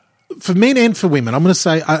 For men and for women, I'm going to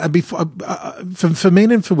say for men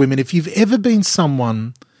and for women, if you've ever been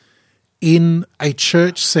someone in a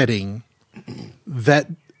church setting that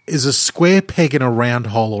is a square peg in a round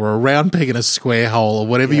hole, or a round peg in a square hole, or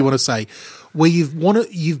whatever you want to say, where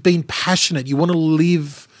you've been passionate, you want to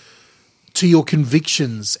live to your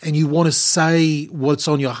convictions, and you want to say what's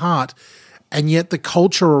on your heart, and yet the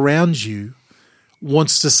culture around you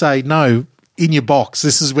wants to say, no, in your box,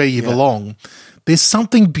 this is where you belong. There's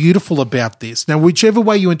something beautiful about this. Now, whichever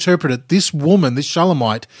way you interpret it, this woman, this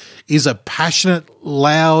Shulamite, is a passionate,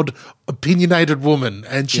 loud, opinionated woman,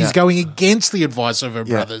 and she's going against the advice of her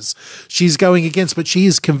brothers. She's going against, but she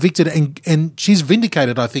is convicted and she's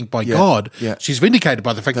vindicated, I think, by God. Yeah. She's vindicated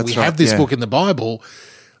by the fact that we have this book in the Bible.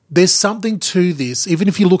 There's something to this, even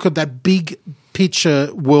if you look at that big picture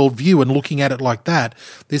worldview and looking at it like that,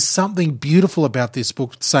 there's something beautiful about this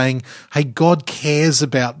book saying, hey, God cares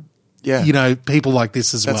about people like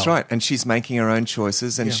this as well. That's right. And she's making her own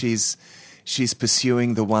choices, and she's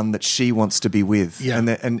pursuing the one that she wants to be with. Yeah.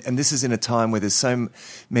 And this is in a time where there's so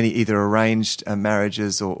many either arranged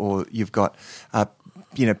marriages or you've got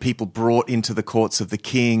people brought into the courts of the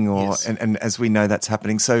king, and as we know, that's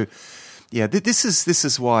happening. So this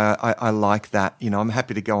is why I like that. I'm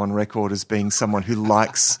happy to go on record as being someone who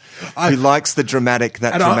likes the dramatic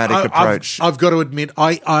approach. I've got to admit,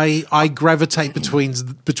 I gravitate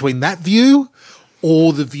between that view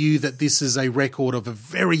or the view that this is a record of a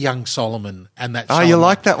very young Solomon and that. You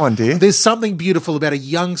like that one, dear? There's something beautiful about a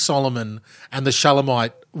young Solomon and the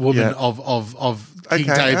Shulamite woman of King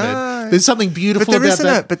David. There's something beautiful about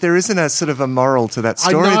that. But there isn't a sort of a moral to that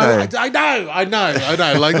story, though. I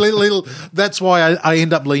know. Like little. That's why I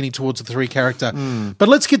end up leaning towards the three character. But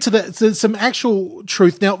let's get to some actual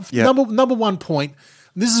truth now. Number one point.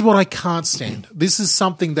 This is what I can't stand. This is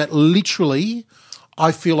something that literally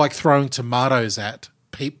I feel like throwing tomatoes at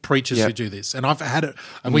preachers who do this, and I've had it,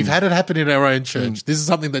 and we've had it happen in our own church. This is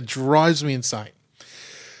something that drives me insane.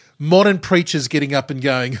 Modern preachers getting up and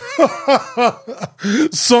going,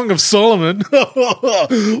 Song of Solomon.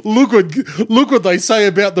 look what they say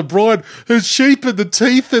about the bride. Her sheep and the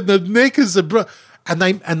teeth and the neck is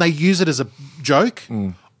and they use it as a joke.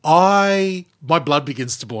 My blood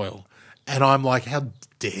begins to boil, and I'm like, how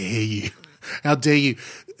dare you? How dare you?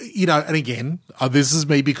 You know, and again, this is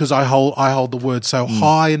me because I hold the word so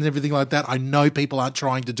high and everything like that. I know people aren't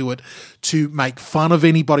trying to do it to make fun of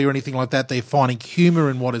anybody or anything like that. They're finding humour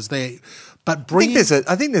in what is there. But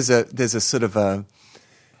I think there's a sort of a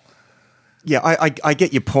I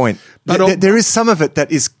get your point. But there is some of it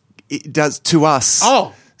that it does to us.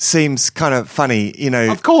 Seems kind of funny, you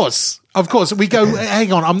know. Of course. We go,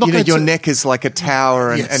 hang on, I'm not going to... your neck is like a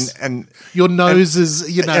tower and your nose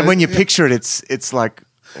is, you know... And when you picture it, it's like,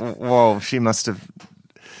 whoa, she must have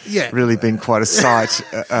really been quite a sight,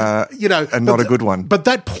 you know, and not a good one. But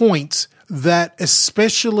that point that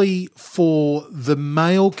especially for the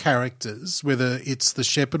male characters, whether it's the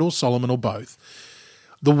shepherd or Solomon or both,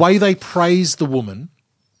 the way they praise the woman,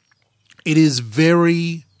 it is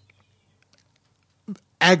very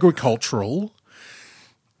agricultural,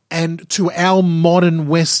 and to our modern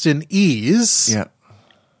Western ears,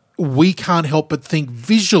 we can't help but think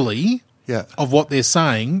visually of what they're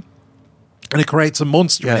saying, and it creates a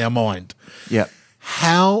monster in our mind. Yeah.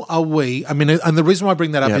 How are we, I mean, and the reason why I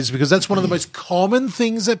bring that up is because that's one of the most common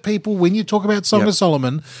things that people, when you talk about Song of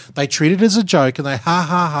Solomon, they treat it as a joke and they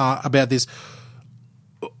ha about this.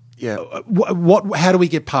 Yeah. How do we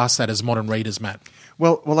get past that as modern readers, Matt?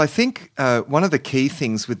 Well, I think one of the key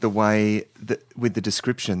things with the way with the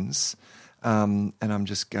descriptions, and I'm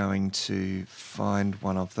just going to find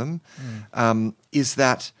one of them, is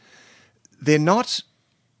that they're not.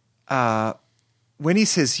 When he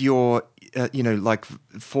says like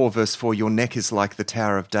 4 verse 4, your neck is like the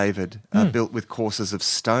Tower of David, built with courses of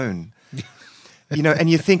stone. You know, and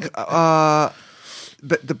you think.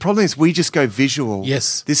 But the problem is we just go visual.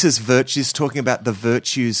 Yes. This is virtues, talking about the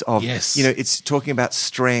virtues of, yes. It's talking about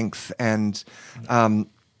strength and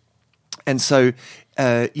so,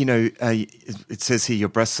 it says here, your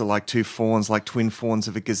breasts are like 2 fawns, like twin fawns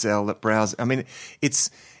of a gazelle that browse. I mean, it's,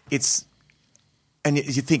 and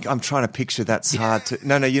you think, I'm trying to picture, that's hard to,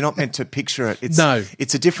 no, you're not meant to picture it. It's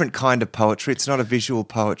a different kind of poetry. It's not a visual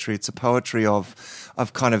poetry. It's a poetry of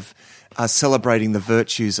kind of celebrating the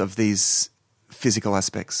virtues of these physical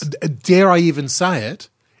aspects. Dare I even say it?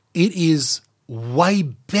 It is way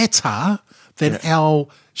better than our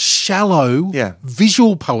shallow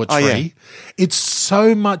visual poetry. It's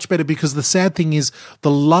so much better because the sad thing is the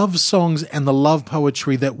love songs and the love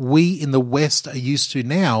poetry that we in the West are used to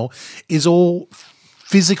now is all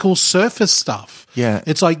physical surface stuff. Yeah.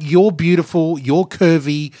 It's like, you're beautiful, you're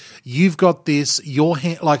curvy, you've got this, your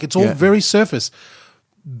hand, like it's all very surface.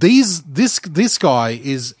 This guy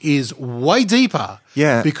is way deeper,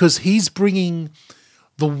 because he's bringing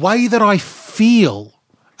the way that I feel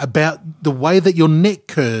about the way that your neck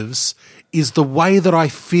curves is the way that I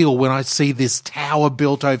feel when I see this tower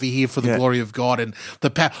built over here for the glory of God, and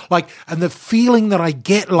the power, and the feeling that I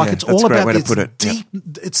get, it's all about this deep.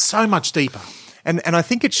 It's so much deeper, and I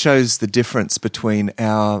think it shows the difference between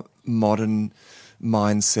our modern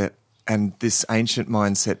mindset and this ancient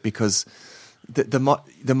mindset, because the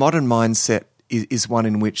modern mindset is one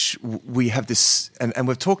in which we have this, and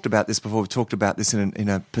we've talked about this before. We've talked about this in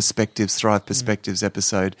a Thrive Perspectives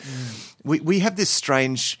episode. We have this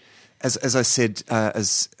strange, as I said,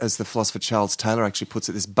 as the philosopher Charles Taylor actually puts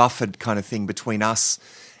it, this buffered kind of thing between us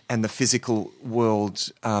and the physical world,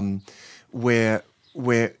 where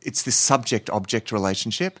it's this subject-object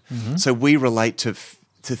relationship. So we relate to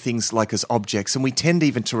things like as objects, and we tend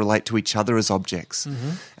even to relate to each other as objects.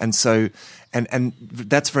 And so, and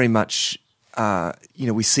that's very much,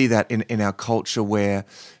 we see that in our culture where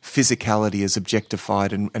physicality is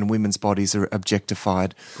objectified and women's bodies are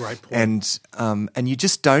objectified. Great point. And you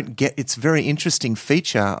just don't get, it's a very interesting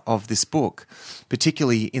feature of this book,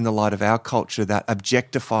 particularly in the light of our culture that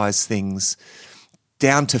objectifies things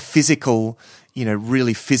down to physical,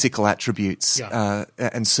 really physical attributes,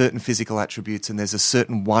 and certain physical attributes. And there's a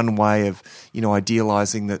certain one way of,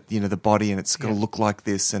 idealizing that, the body, and it's got to look like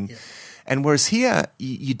this. And whereas here,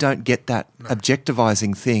 you don't get that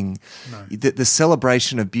objectivizing thing. No. The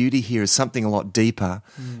celebration of beauty here is something a lot deeper.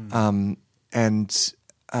 And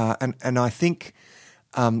I think,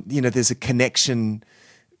 there's a connection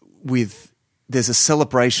with, there's a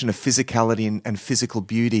celebration of physicality and physical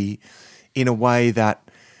beauty in a way that,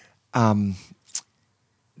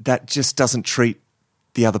 that just doesn't treat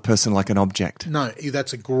the other person like an object. No,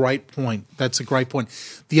 that's a great point.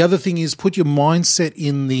 The other thing is, put your mindset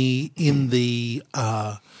in the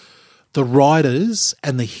writers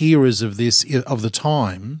and the hearers of this, of the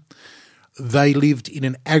time. They lived in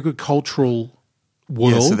an agricultural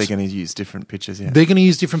world. Yeah, so they're going to use different pictures. Yeah, they're going to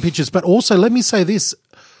use different pictures. But also, let me say this,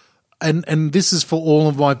 and this is for all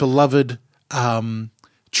of my beloved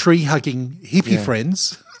tree hugging hippie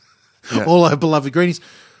friends, all our beloved greenies.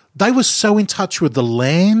 they were so in touch with the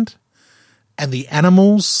land and the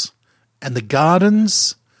animals and the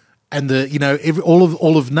gardens and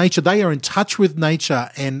all of nature. They are in touch with nature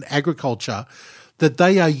and agriculture, that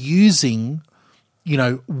they are using,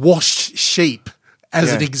 washed sheep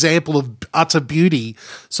as an example of utter beauty.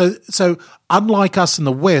 So unlike us in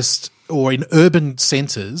the West or in urban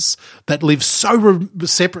centres that live so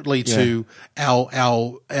separately to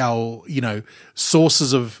our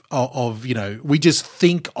sources of we just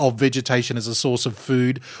think of vegetation as a source of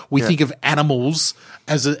food. We think of animals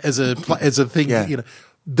as a thing. Yeah.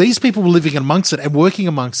 These people were living amongst it and working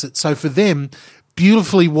amongst it. So for them,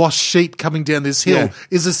 beautifully washed sheep coming down this hill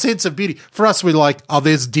is a sense of beauty. For us, we're like, oh,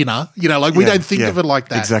 there's dinner. We don't think of it like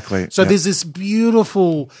that. Exactly. So there's this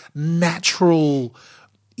beautiful, natural,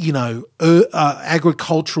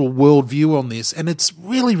 agricultural worldview on this, and it's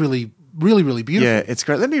really, really, really, really beautiful. Yeah, it's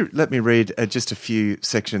great. Let me read just a few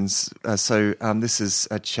sections. This is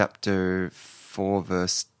chapter 4,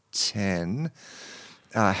 verse 10.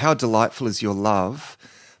 How delightful is your love,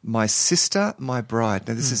 my sister, my bride.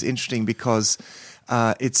 Now, this is interesting because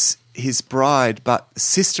it's his bride, but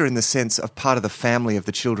sister in the sense of part of the family of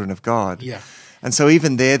the children of God. Yeah. And so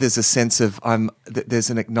even there's a sense of there's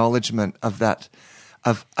an acknowledgement of that,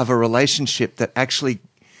 of a relationship that actually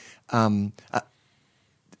of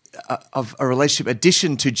a relationship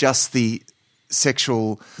addition to just the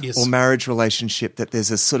sexual or marriage relationship, that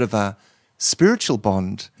there's a sort of a spiritual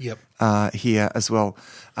bond here as well.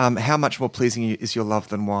 How much more pleasing is your love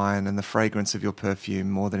than wine, and the fragrance of your perfume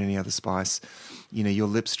more than any other spice. Your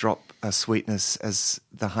lips drop a sweetness as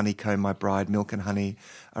the honeycomb, my bride. Milk and honey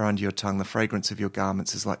are under your tongue. The fragrance of your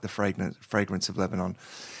garments is like the fragrance of Lebanon.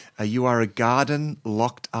 You are a garden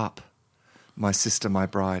locked up, my sister, my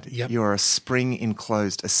bride. Yep. You are a spring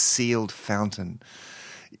enclosed, a sealed fountain.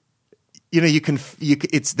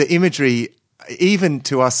 It's the imagery. Even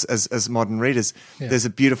to us as modern readers, there's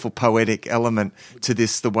a beautiful poetic element to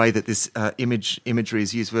this, the way that this imagery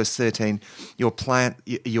is used. Verse 13, your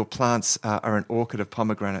plants are an orchard of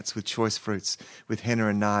pomegranates with choice fruits, with henna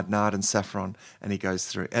and nard and saffron, and he goes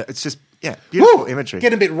through. It's just, beautiful imagery.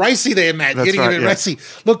 Getting a bit racy there, Matt. That's Getting right, a bit racy.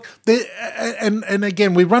 Look, and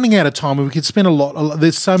again, we're running out of time, and we could spend a lot.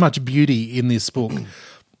 There's so much beauty in this book.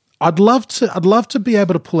 I'd love to be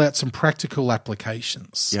able to pull out some practical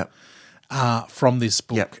applications. Yep. From this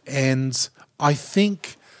book. Yep. And I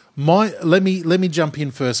think let me jump in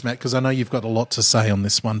first, Matt, because I know you've got a lot to say on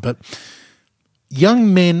this one. But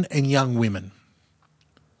young men and young women,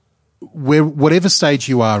 whatever stage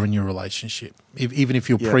you are in your relationship, even if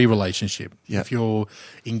you're pre-relationship, if you're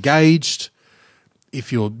engaged,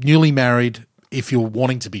 if you're newly married, if you're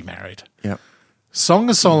wanting to be married, Song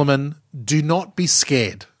of Solomon, do not be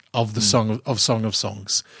scared of the Song of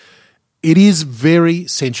Songs. It is very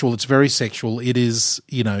sensual. It's very sexual. It is,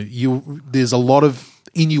 there's a lot of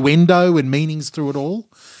innuendo and meanings through it all.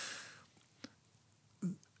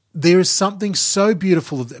 There is something so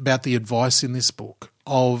beautiful about the advice in this book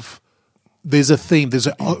of there's a theme, there's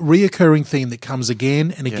a reoccurring theme that comes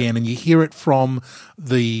again and again, and you hear it from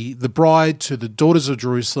the bride to the daughters of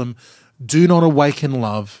Jerusalem. Do not awaken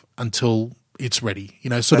love until it's ready.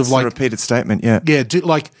 That's a repeated statement,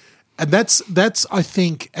 and that's I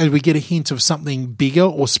think, as we get a hint of something bigger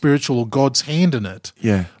or spiritual or God's hand in it.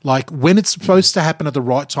 Yeah. Like when it's supposed to happen at the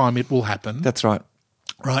right time, it will happen. That's right.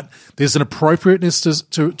 Right? There's an appropriateness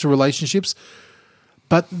to relationships.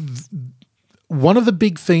 But one of the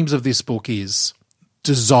big themes of this book is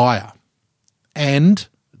desire. And,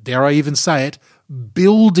 dare I even say it,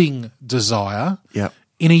 building desire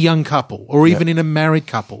in a young couple or even in a married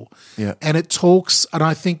couple. Yeah. And it talks, and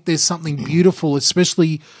I think there's something beautiful,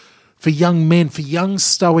 especially for young men, for young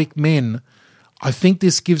stoic men. I think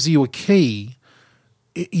this gives you a key,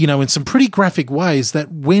 in some pretty graphic ways,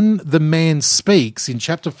 that when the man speaks in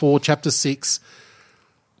chapter 4, chapter 6,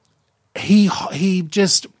 he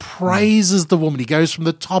just praises the woman. He goes from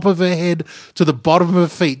the top of her head to the bottom of her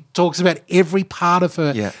feet, talks about every part of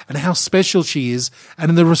her and how special she is. And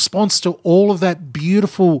in the response to all of that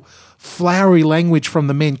beautiful, flowery language from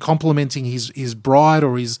the men complimenting his bride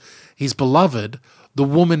or his beloved, the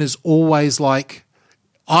woman is always like,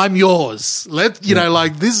 I'm yours. Like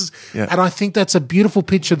this. Yeah. And I think that's a beautiful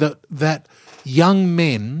picture that young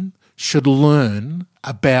men should learn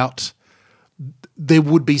about their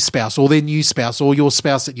would-be spouse or their new spouse or your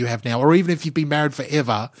spouse that you have now, or even if you've been married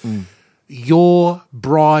forever, your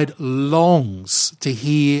bride longs to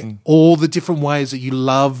hear all the different ways that you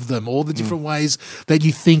love them, all the different ways that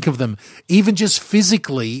you think of them, even just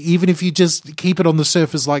physically, even if you just keep it on the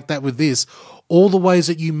surface like that with this, all the ways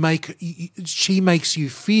that she makes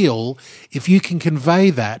you feel. If you can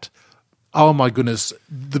convey that, oh my goodness,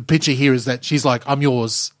 the picture here is that she's like, I'm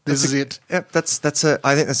yours. This is it. Yep,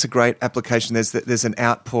 I think that's a great application. There's an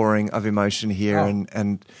outpouring of emotion here,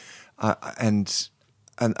 and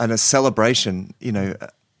a celebration.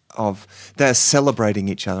 Of they're celebrating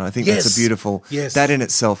each other. I think that's a beautiful. Yes. That in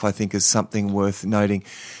itself, I think, is something worth noting.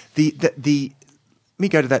 Let me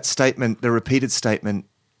go to that statement, the repeated statement.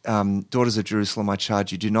 Daughters of Jerusalem, I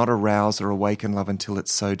charge you, do not arouse or awaken love until it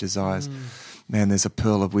so desires. Man, there's a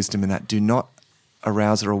pearl of wisdom in that. Do not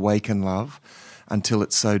arouse or awaken love until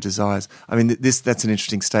it so desires. I mean, that's an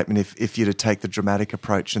interesting statement if you're to take the dramatic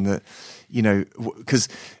approach and because,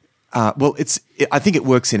 I think it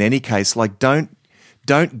works in any case. Like, don't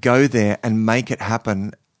go there and make it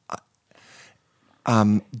happen.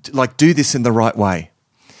 Like, do this in the right way.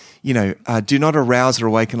 Do not arouse or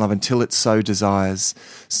awaken love until it so desires.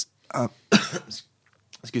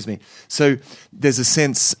 Excuse me. So there's a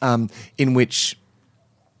sense in which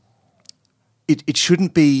it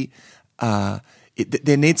shouldn't be.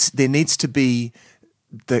 There needs to be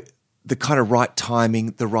the kind of right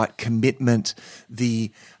timing, the right commitment.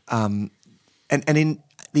 And in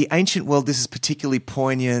the ancient world, this is particularly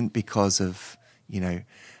poignant because of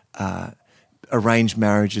arranged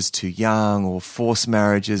marriages too young or forced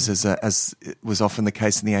marriages, as was often the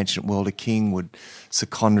case in the ancient world. A king would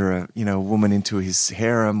second a woman into his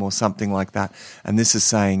harem or something like that. And this is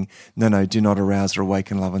saying, no, do not arouse or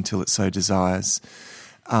awaken love until it so desires.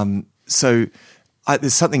 So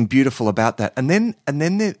there's something beautiful about that. And then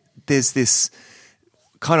there's this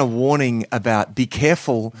kind of warning about be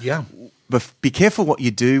careful. Yeah. Be careful what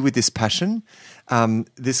you do with this passion.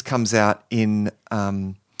 This comes out in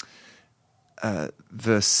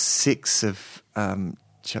verse 6 of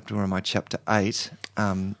chapter 8,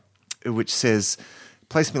 which says,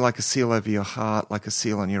 place me like a seal over your heart, like a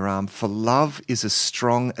seal on your arm, for love is as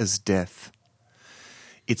strong as death.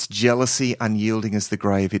 Its jealousy unyielding as the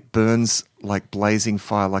grave. It burns like blazing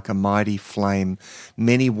fire, like a mighty flame.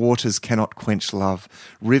 Many waters cannot quench love.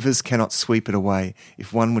 Rivers cannot sweep it away.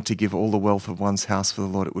 If one were to give all the wealth of one's house for the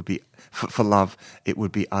Lord, it would be for love, it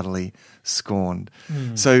would be utterly scorned.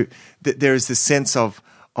 So there is this sense of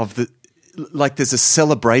there's a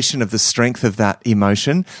celebration of the strength of that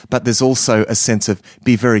emotion, but there's also a sense of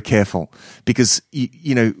be very careful because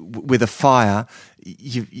with a fire,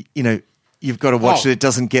 you've got to watch that it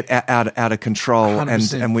doesn't get out of control,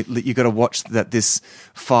 100%. and you've got to watch that this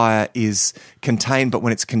fire is contained. But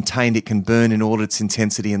when it's contained, it can burn in all its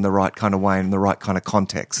intensity in the right kind of way and in the right kind of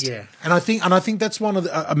context. Yeah, and I think that's one of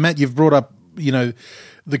the Matt. You've brought up the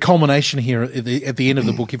culmination here at the end of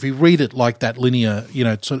the book. If you read it like that linear,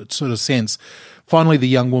 sort of sense, finally the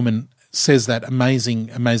young woman says that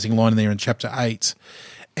amazing line there in chapter 8,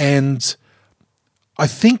 and I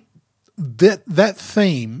think that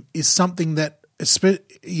theme is something that,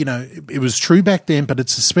 it was true back then, but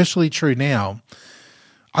it's especially true now.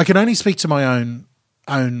 I can only speak to my own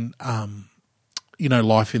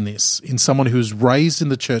life in this, in someone who was raised in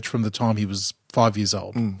the church from the time he was 5 years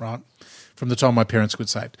old, right? From the time my parents got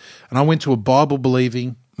saved. And I went to a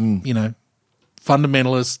Bible-believing,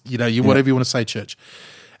 fundamentalist, whatever you want to say, church.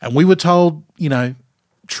 And we were told,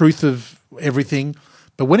 truth of everything.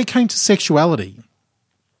 But when it came to sexuality,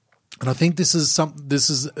 and I think this is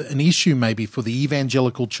an issue maybe for the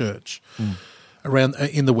evangelical church around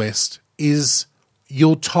in the West, is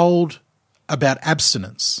you're told about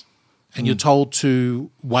abstinence and you're told to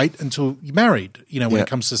wait until you're married, when it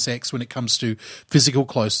comes to sex, when it comes to physical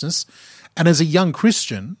closeness. And as a young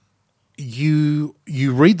Christian, you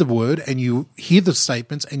read the word and you hear the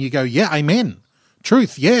statements and you go, yeah, amen,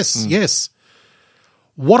 truth, yes, yes.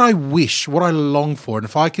 What I long for, and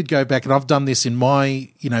if I could go back, and I've done this in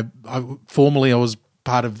my, formerly I was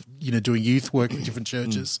part of, doing youth work in different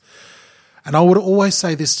churches, and I would always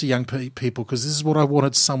say this to young people because this is what I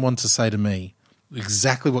wanted someone to say to me,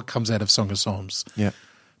 exactly what comes out of Song of Psalms. Yeah.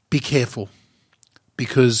 Be careful,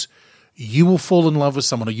 because you will fall in love with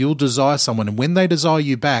someone or you'll desire someone, and when they desire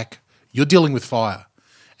you back, you're dealing with fire,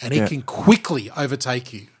 and it can quickly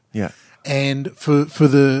overtake you. Yeah. And for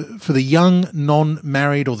the young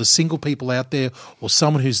non-married or the single people out there or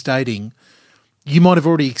someone who's dating, you might have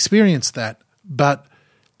already experienced that, but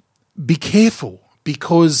be careful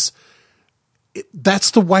because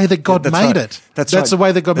that's the way that God made it. That's right. the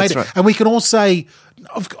way that God made it. Right. And we can all say,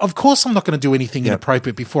 of course I'm not going to do anything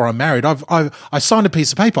inappropriate before I'm married. I signed a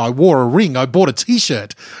piece of paper. I wore a ring. I bought a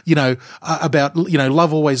T-shirt, about,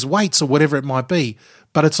 love always waits or whatever it might be.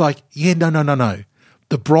 But it's like, no.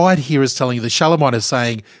 The bride here is telling you, the Shulamite is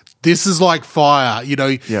saying, this is like fire. You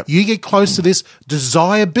get close to this,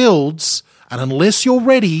 desire builds, and unless you're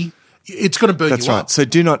ready, it's going to burn That's you right. up. So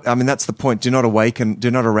that's the point. Do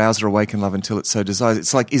not arouse or awaken love until it so desires.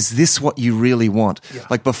 It's like, is this what you really want? Yeah.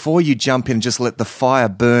 Like before you jump in and just let the fire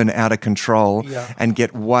burn out of control and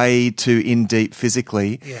get way too in deep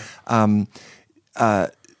physically,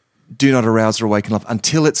 do not arouse or awaken love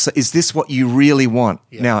until is this what you really want?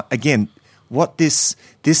 Yeah. Now, again, what this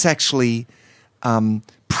actually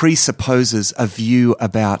presupposes a view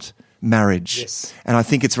about marriage. Yes. And I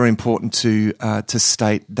think it's very important to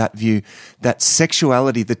state that view, that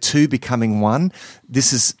sexuality, the two becoming one,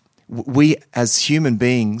 we as human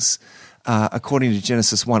beings, according to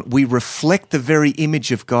Genesis 1, we reflect the very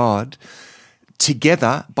image of God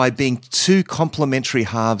together by being two complementary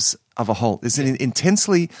halves of a whole. There's an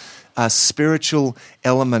intensely spiritual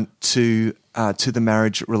element to the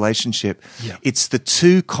marriage relationship. Yeah. It's the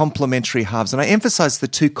two complementary halves. And I emphasize the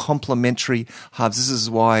two complementary halves. This is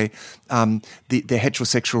why the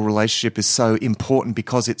heterosexual relationship is so important,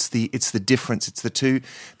 because it's the difference. It's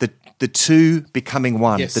the two becoming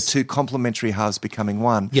one, Yes. the two complementary halves becoming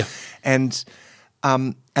one. Yeah. And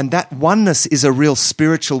that oneness is a real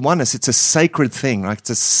spiritual oneness. It's a sacred thing, right? It's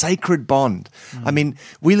a sacred bond. I mean,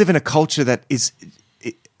 we live in a culture that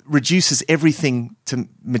reduces everything to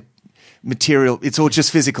material. It's all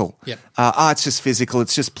just physical. Yep. It's just physical.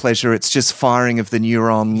 It's just pleasure. It's just firing of the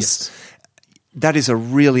neurons. Yes. That is a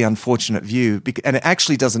really unfortunate view, and it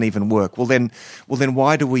actually doesn't even work. Well, then,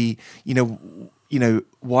 why do we,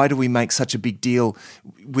 why do we make such a big deal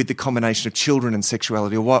with the combination of children and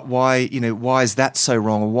sexuality? Or why is that so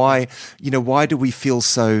wrong? Or why do we feel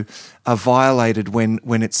so violated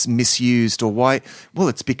when it's misused? Or why? Well,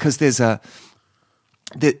 it's because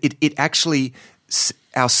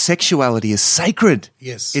our sexuality is sacred.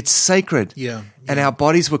 Yes. It's sacred. Yeah. And our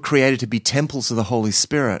bodies were created to be temples of the Holy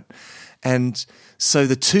Spirit. And so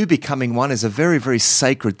the two becoming one is a very, very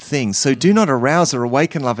sacred thing. So do not arouse or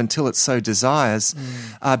awaken love until it so desires,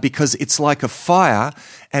 because it's like a fire,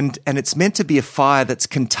 and it's meant to be a fire that's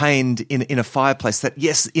contained in a fireplace, that,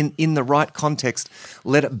 yes, in the right context,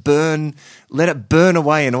 let it burn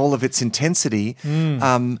away in all of its intensity,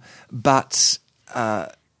 but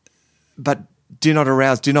do not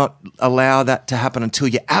arouse, do not allow that to happen until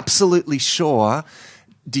you're absolutely sure,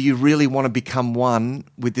 do you really want to become one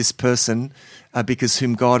with this person, because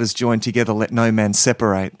whom God has joined together, let no man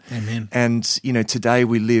separate. Amen. And, today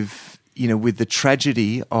we live, with the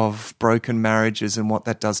tragedy of broken marriages and what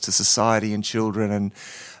that does to society and children.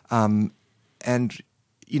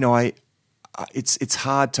 It's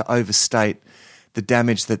hard to overstate the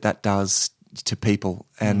damage that does to people.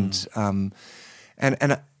 And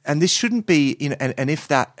this shouldn't be, and if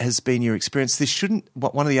that has been your experience, this shouldn't.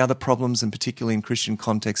 One of the other problems, and particularly in Christian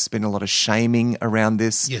contexts, has been a lot of shaming around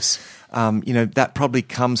this. Yes. That probably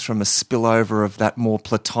comes from a spillover of that more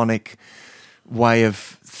Platonic way of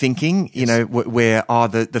thinking. Yes. Where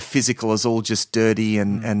the physical is all just dirty,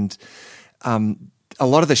 and a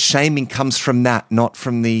lot of the shaming comes from that, not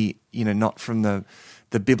from the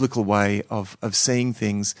biblical way of seeing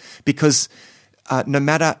things, because no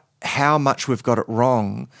matter how much we've got it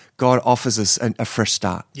wrong, God offers us a fresh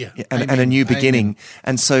start, and a new beginning. Amen.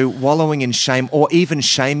 And so wallowing in shame, or even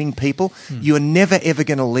shaming people, you are never ever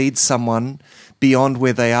going to lead someone beyond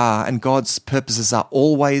where they are, and God's purposes are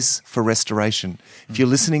always for restoration. If you're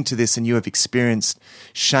listening to this and you have experienced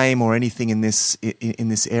shame or anything in this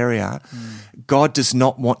area, God does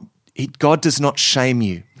not shame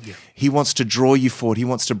you. Yeah. He wants to draw you forward. He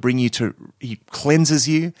wants to bring you He cleanses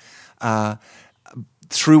you.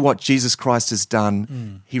 Through what Jesus Christ has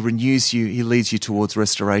done, He renews you, He leads you towards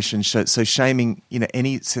restoration. So shaming,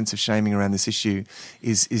 any sense of shaming around this issue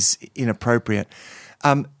is inappropriate.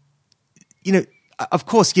 Of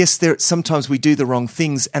course, yes, sometimes we do the wrong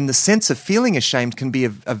things, and the sense of feeling ashamed can be a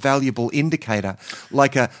valuable indicator,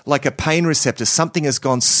 like a pain receptor. Something has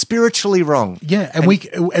gone spiritually wrong. Yeah, and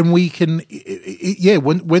we can,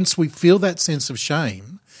 once we feel that sense of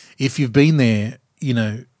shame, if you've been there, you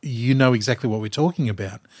know exactly what we're talking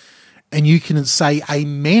about, and you can say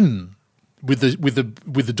amen with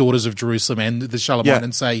the daughters of Jerusalem and the Shulamite,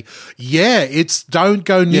 and say, it's don't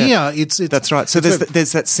go near. Yeah. It's that's right. So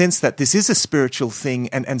there's that sense that this is a spiritual thing,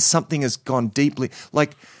 and something has gone deeply.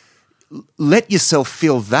 Like, let yourself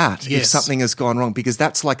feel that if something has gone wrong, because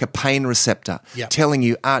that's like a pain receptor telling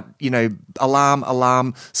you,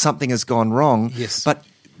 alarm, something has gone wrong. Yes,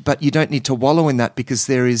 But you don't need to wallow in that, because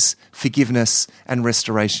there is forgiveness and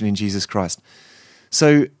restoration in Jesus Christ.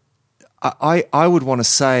 So I would want to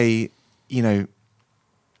say, the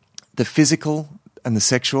physical and the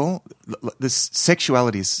sexual,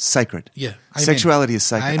 sexuality is sacred. Yeah. Amen. Sexuality is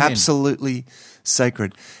sacred. Amen. Absolutely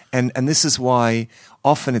sacred. And this is why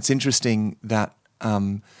often it's interesting that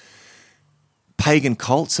pagan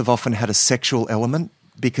cults have often had a sexual element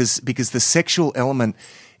because the sexual element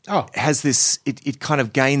has this, it kind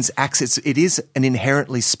of gains access. It is an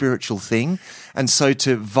inherently spiritual thing. And so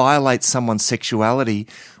to violate someone's sexuality,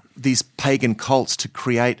 these pagan cults to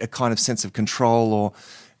create a kind of sense of control, or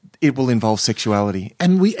it will involve sexuality.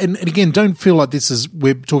 And again, don't feel like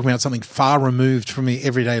we're talking about something far removed from your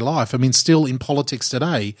everyday life. I mean, still in politics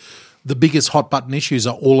today, the biggest hot button issues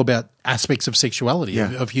are all about aspects of sexuality,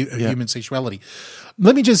 of human sexuality.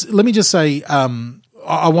 Let me just say,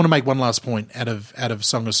 I want to make one last point out of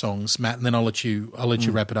Song of Songs, Matt, and then I'll let you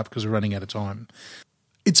wrap it up because we're running out of time.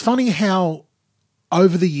 It's funny how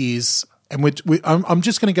over the years, and I'm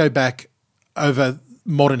just going to go back over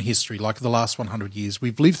modern history, like the last 100 years,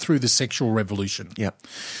 we've lived through the sexual revolution. Yep.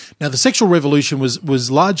 Now, the sexual revolution was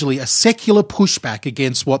largely a secular pushback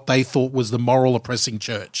against what they thought was the moral oppressing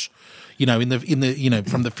church. You know, in the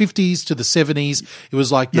from the 50s to the 70s, it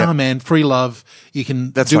was like, nah, man, free love. You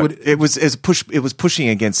can do it. It was pushing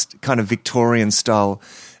against kind of Victorian style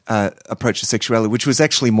approach to sexuality, which was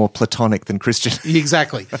actually more Platonic than Christian.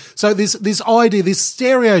 Exactly. So this idea, this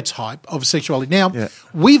stereotype of sexuality. Now,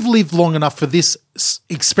 we've lived long enough for this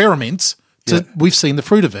experiment we've seen the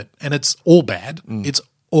fruit of it, and it's all bad. It's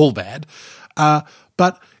all bad.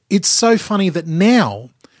 But it's so funny that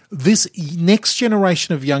now this next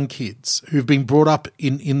generation of young kids who've been brought up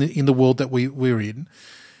in the world that we're in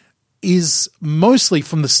is mostly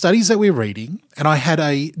from the studies that we're reading. And I had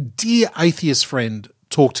a dear atheist friend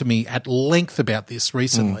talk to me at length about this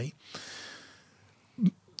recently.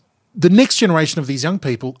 The next generation of these young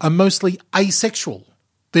people are mostly asexual.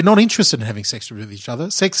 They're not interested in having sex with each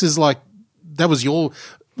other. Sex is like, that was your...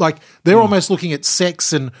 Like, they're almost looking at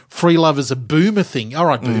sex and free love as a boomer thing. All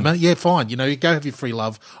right, boomer, yeah, fine. You know, you go have your free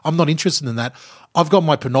love. I'm not interested in that. I've got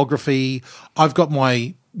my pornography. I've got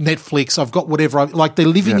my Netflix. I've got whatever. Like, they're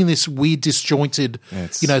living in this weird, disjointed,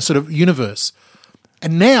 sort of universe.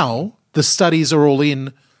 And now the studies are all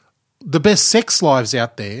in the best sex lives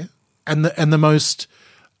out there, and the most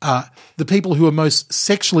the people who are most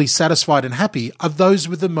sexually satisfied and happy are those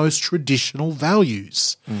with the most traditional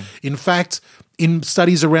values. In fact, in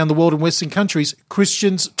studies around the world in Western countries,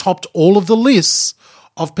 Christians topped all of the lists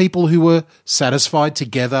of people who were satisfied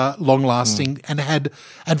together, long-lasting,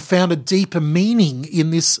 and found a deeper meaning in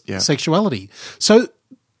this sexuality. So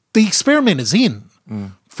the experiment is in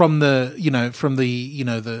from the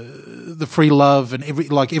free love and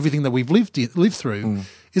everything that we've lived through,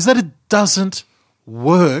 is that it doesn't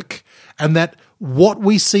work, and that what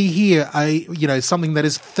we see here, something that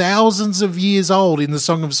is thousands of years old in the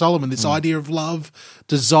Song of Solomon, this idea of love,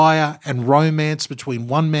 desire, and romance between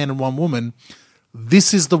one man and one woman,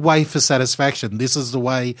 this is the way for satisfaction. This is the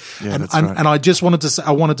way. Yeah, and I just wanted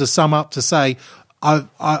to sum up to say,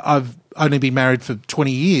 I've only been married for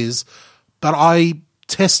 20 years, but I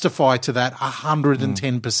testify to that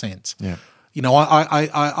 110%. Yeah. You know,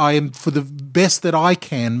 I am, for the best that I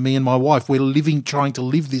can, me and my wife, we're trying to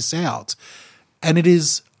live this out. And it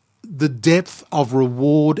is the depth of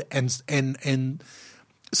reward and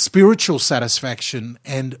spiritual satisfaction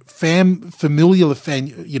and familial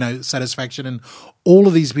satisfaction and all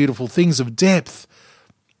of these beautiful things of depth.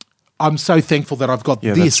 I'm so thankful that I've got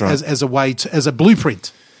this as a way as a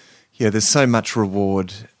blueprint. Yeah, there's so much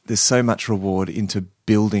reward. There's so much reward into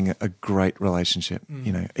building a great relationship.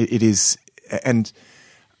 You know, it is, and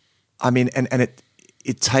I mean, and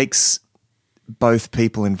it takes both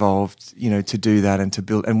people involved, you know, to do that and to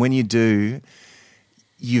build. And when you do,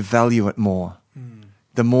 you value it more.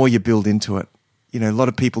 The more you build into it. You know, a lot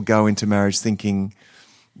of people go into marriage thinking,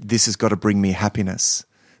 this has got to bring me happiness.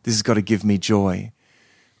 This has got to give me joy.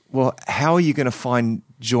 Well, how are you going to find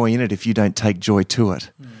joy in it if you don't take joy to it?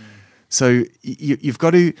 So you've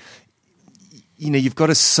got to, you've got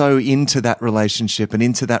to sow into that relationship and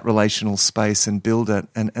into that relational space and build it.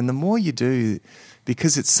 And the more you do,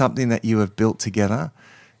 because it's something that you have built together,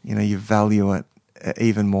 you value it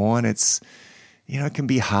even more. And it's, it can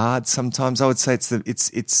be hard sometimes. I would say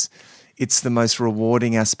it's the most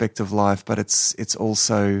rewarding aspect of life, but it's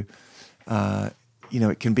also,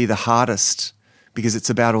 it can be the hardest because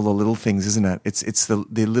it's about all the little things, isn't it? It's the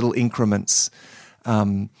little increments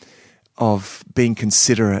of being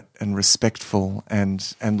considerate and respectful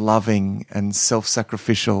and loving and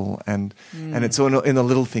self-sacrificial and it's all in the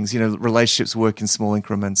little things. Relationships work in small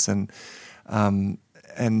increments and I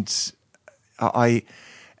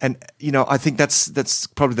think that's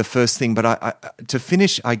probably the first thing. But I to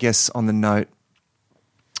finish, I guess, on the note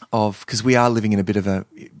of, because we are living in a bit of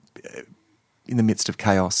in the midst of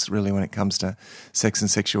chaos, really, when it comes to sex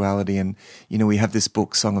and sexuality. And, we have this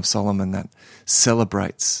book, Song of Solomon, that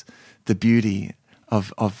celebrates the beauty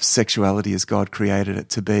of sexuality as God created it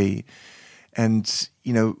to be. And,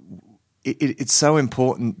 you know, it's so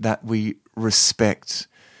important that we respect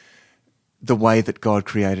the way that God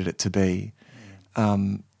created it to be.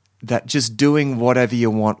 That just doing whatever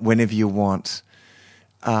you want, whenever you want,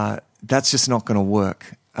 that's just not going to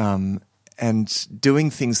work. And doing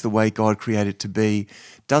things the way God created it to be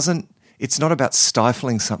it's not about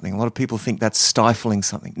stifling something. A lot of people think that's stifling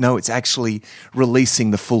something. No, it's actually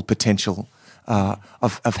releasing the full potential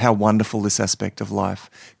of how wonderful this aspect of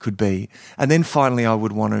life could be. And then finally, I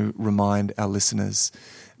would want to remind our listeners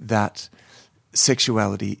that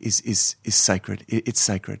sexuality is sacred. It's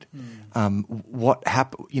sacred. What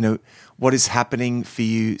is happening for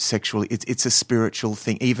you sexually? It's a spiritual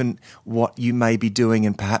thing. Even what you may be doing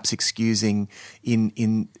and perhaps excusing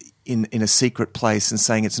in a secret place and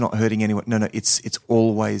saying it's not hurting anyone. No, it's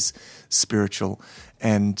always spiritual.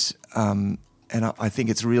 And I think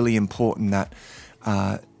it's really important that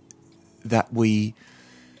we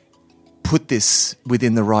put this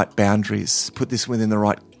within the right boundaries, put this within the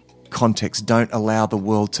right context. Don't allow the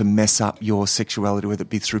world to mess up your sexuality, whether it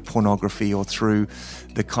be through pornography or through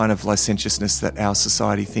the kind of licentiousness that our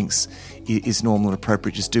society thinks is normal and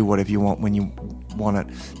appropriate. Just do whatever you want when you want it.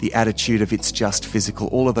 The attitude of it's just physical.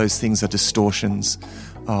 All of those things are distortions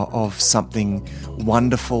of something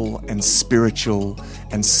wonderful and spiritual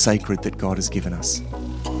and sacred that God has given us.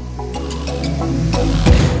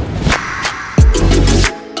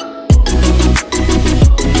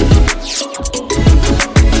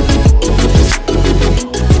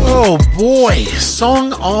 Oh boy,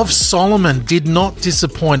 Song of Solomon did not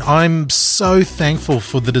disappoint. I'm so thankful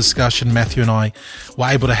for the discussion Matthew and I were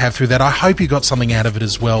able to have through that. I hope you got something out of it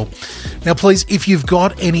as well. Now, please, if you've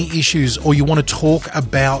got any issues or you want to talk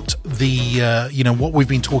about the, what we've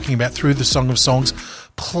been talking about through the Song of Songs,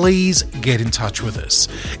 please get in touch with us.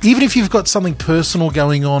 Even if you've got something personal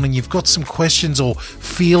going on and you've got some questions or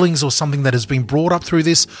feelings or something that has been brought up through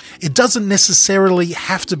this, it doesn't necessarily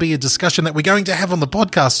have to be a discussion that we're going to have on the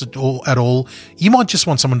podcast at all. You might just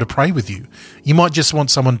want someone to pray with you. You might just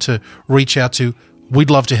want someone to reach out to.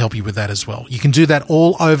 We'd love to help you with that as well. You can do that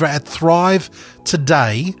all over at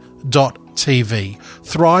thrivetoday.tv.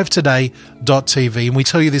 thrivetoday.tv. And we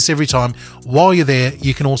tell you this every time. While you're there,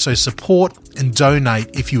 you can also support and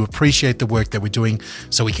donate if you appreciate the work that we're doing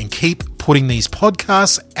so we can keep putting these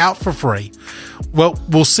podcasts out for free. Well,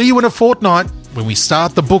 we'll see you in a fortnight when we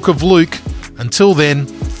start the book of Luke. Until then,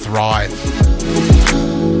 thrive.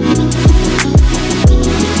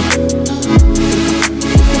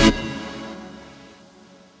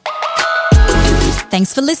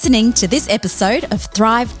 Thanks for listening to this episode of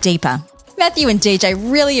Thrive Deeper. Matthew and DJ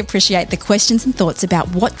really appreciate the questions and thoughts about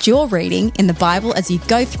what you're reading in the Bible as you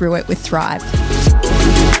go through it with Thrive.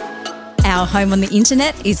 Our home on the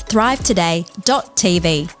internet is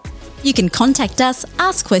thrivetoday.tv. You can contact us,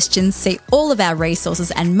 ask questions, see all of our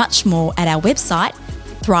resources and much more at our website,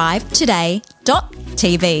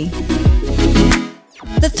 thrivetoday.tv.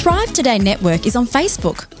 The Thrive Today Network is on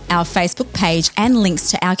Facebook. Our Facebook page and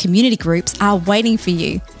links to our community groups are waiting for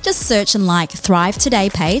you. Just search and like Thrive Today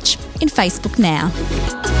page in Facebook now.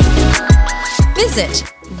 Visit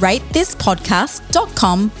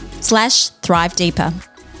ratethispodcast.com/thrivedeeper.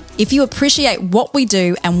 If you appreciate what we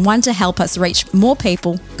do and want to help us reach more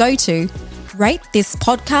people, go to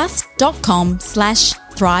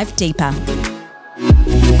ratethispodcast.com/thrivedeeper.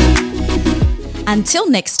 Until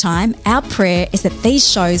next time, our prayer is that these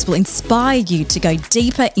shows will inspire you to go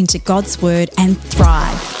deeper into God's Word and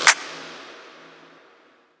thrive.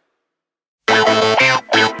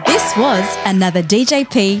 This was another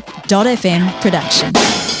DJP.FM production.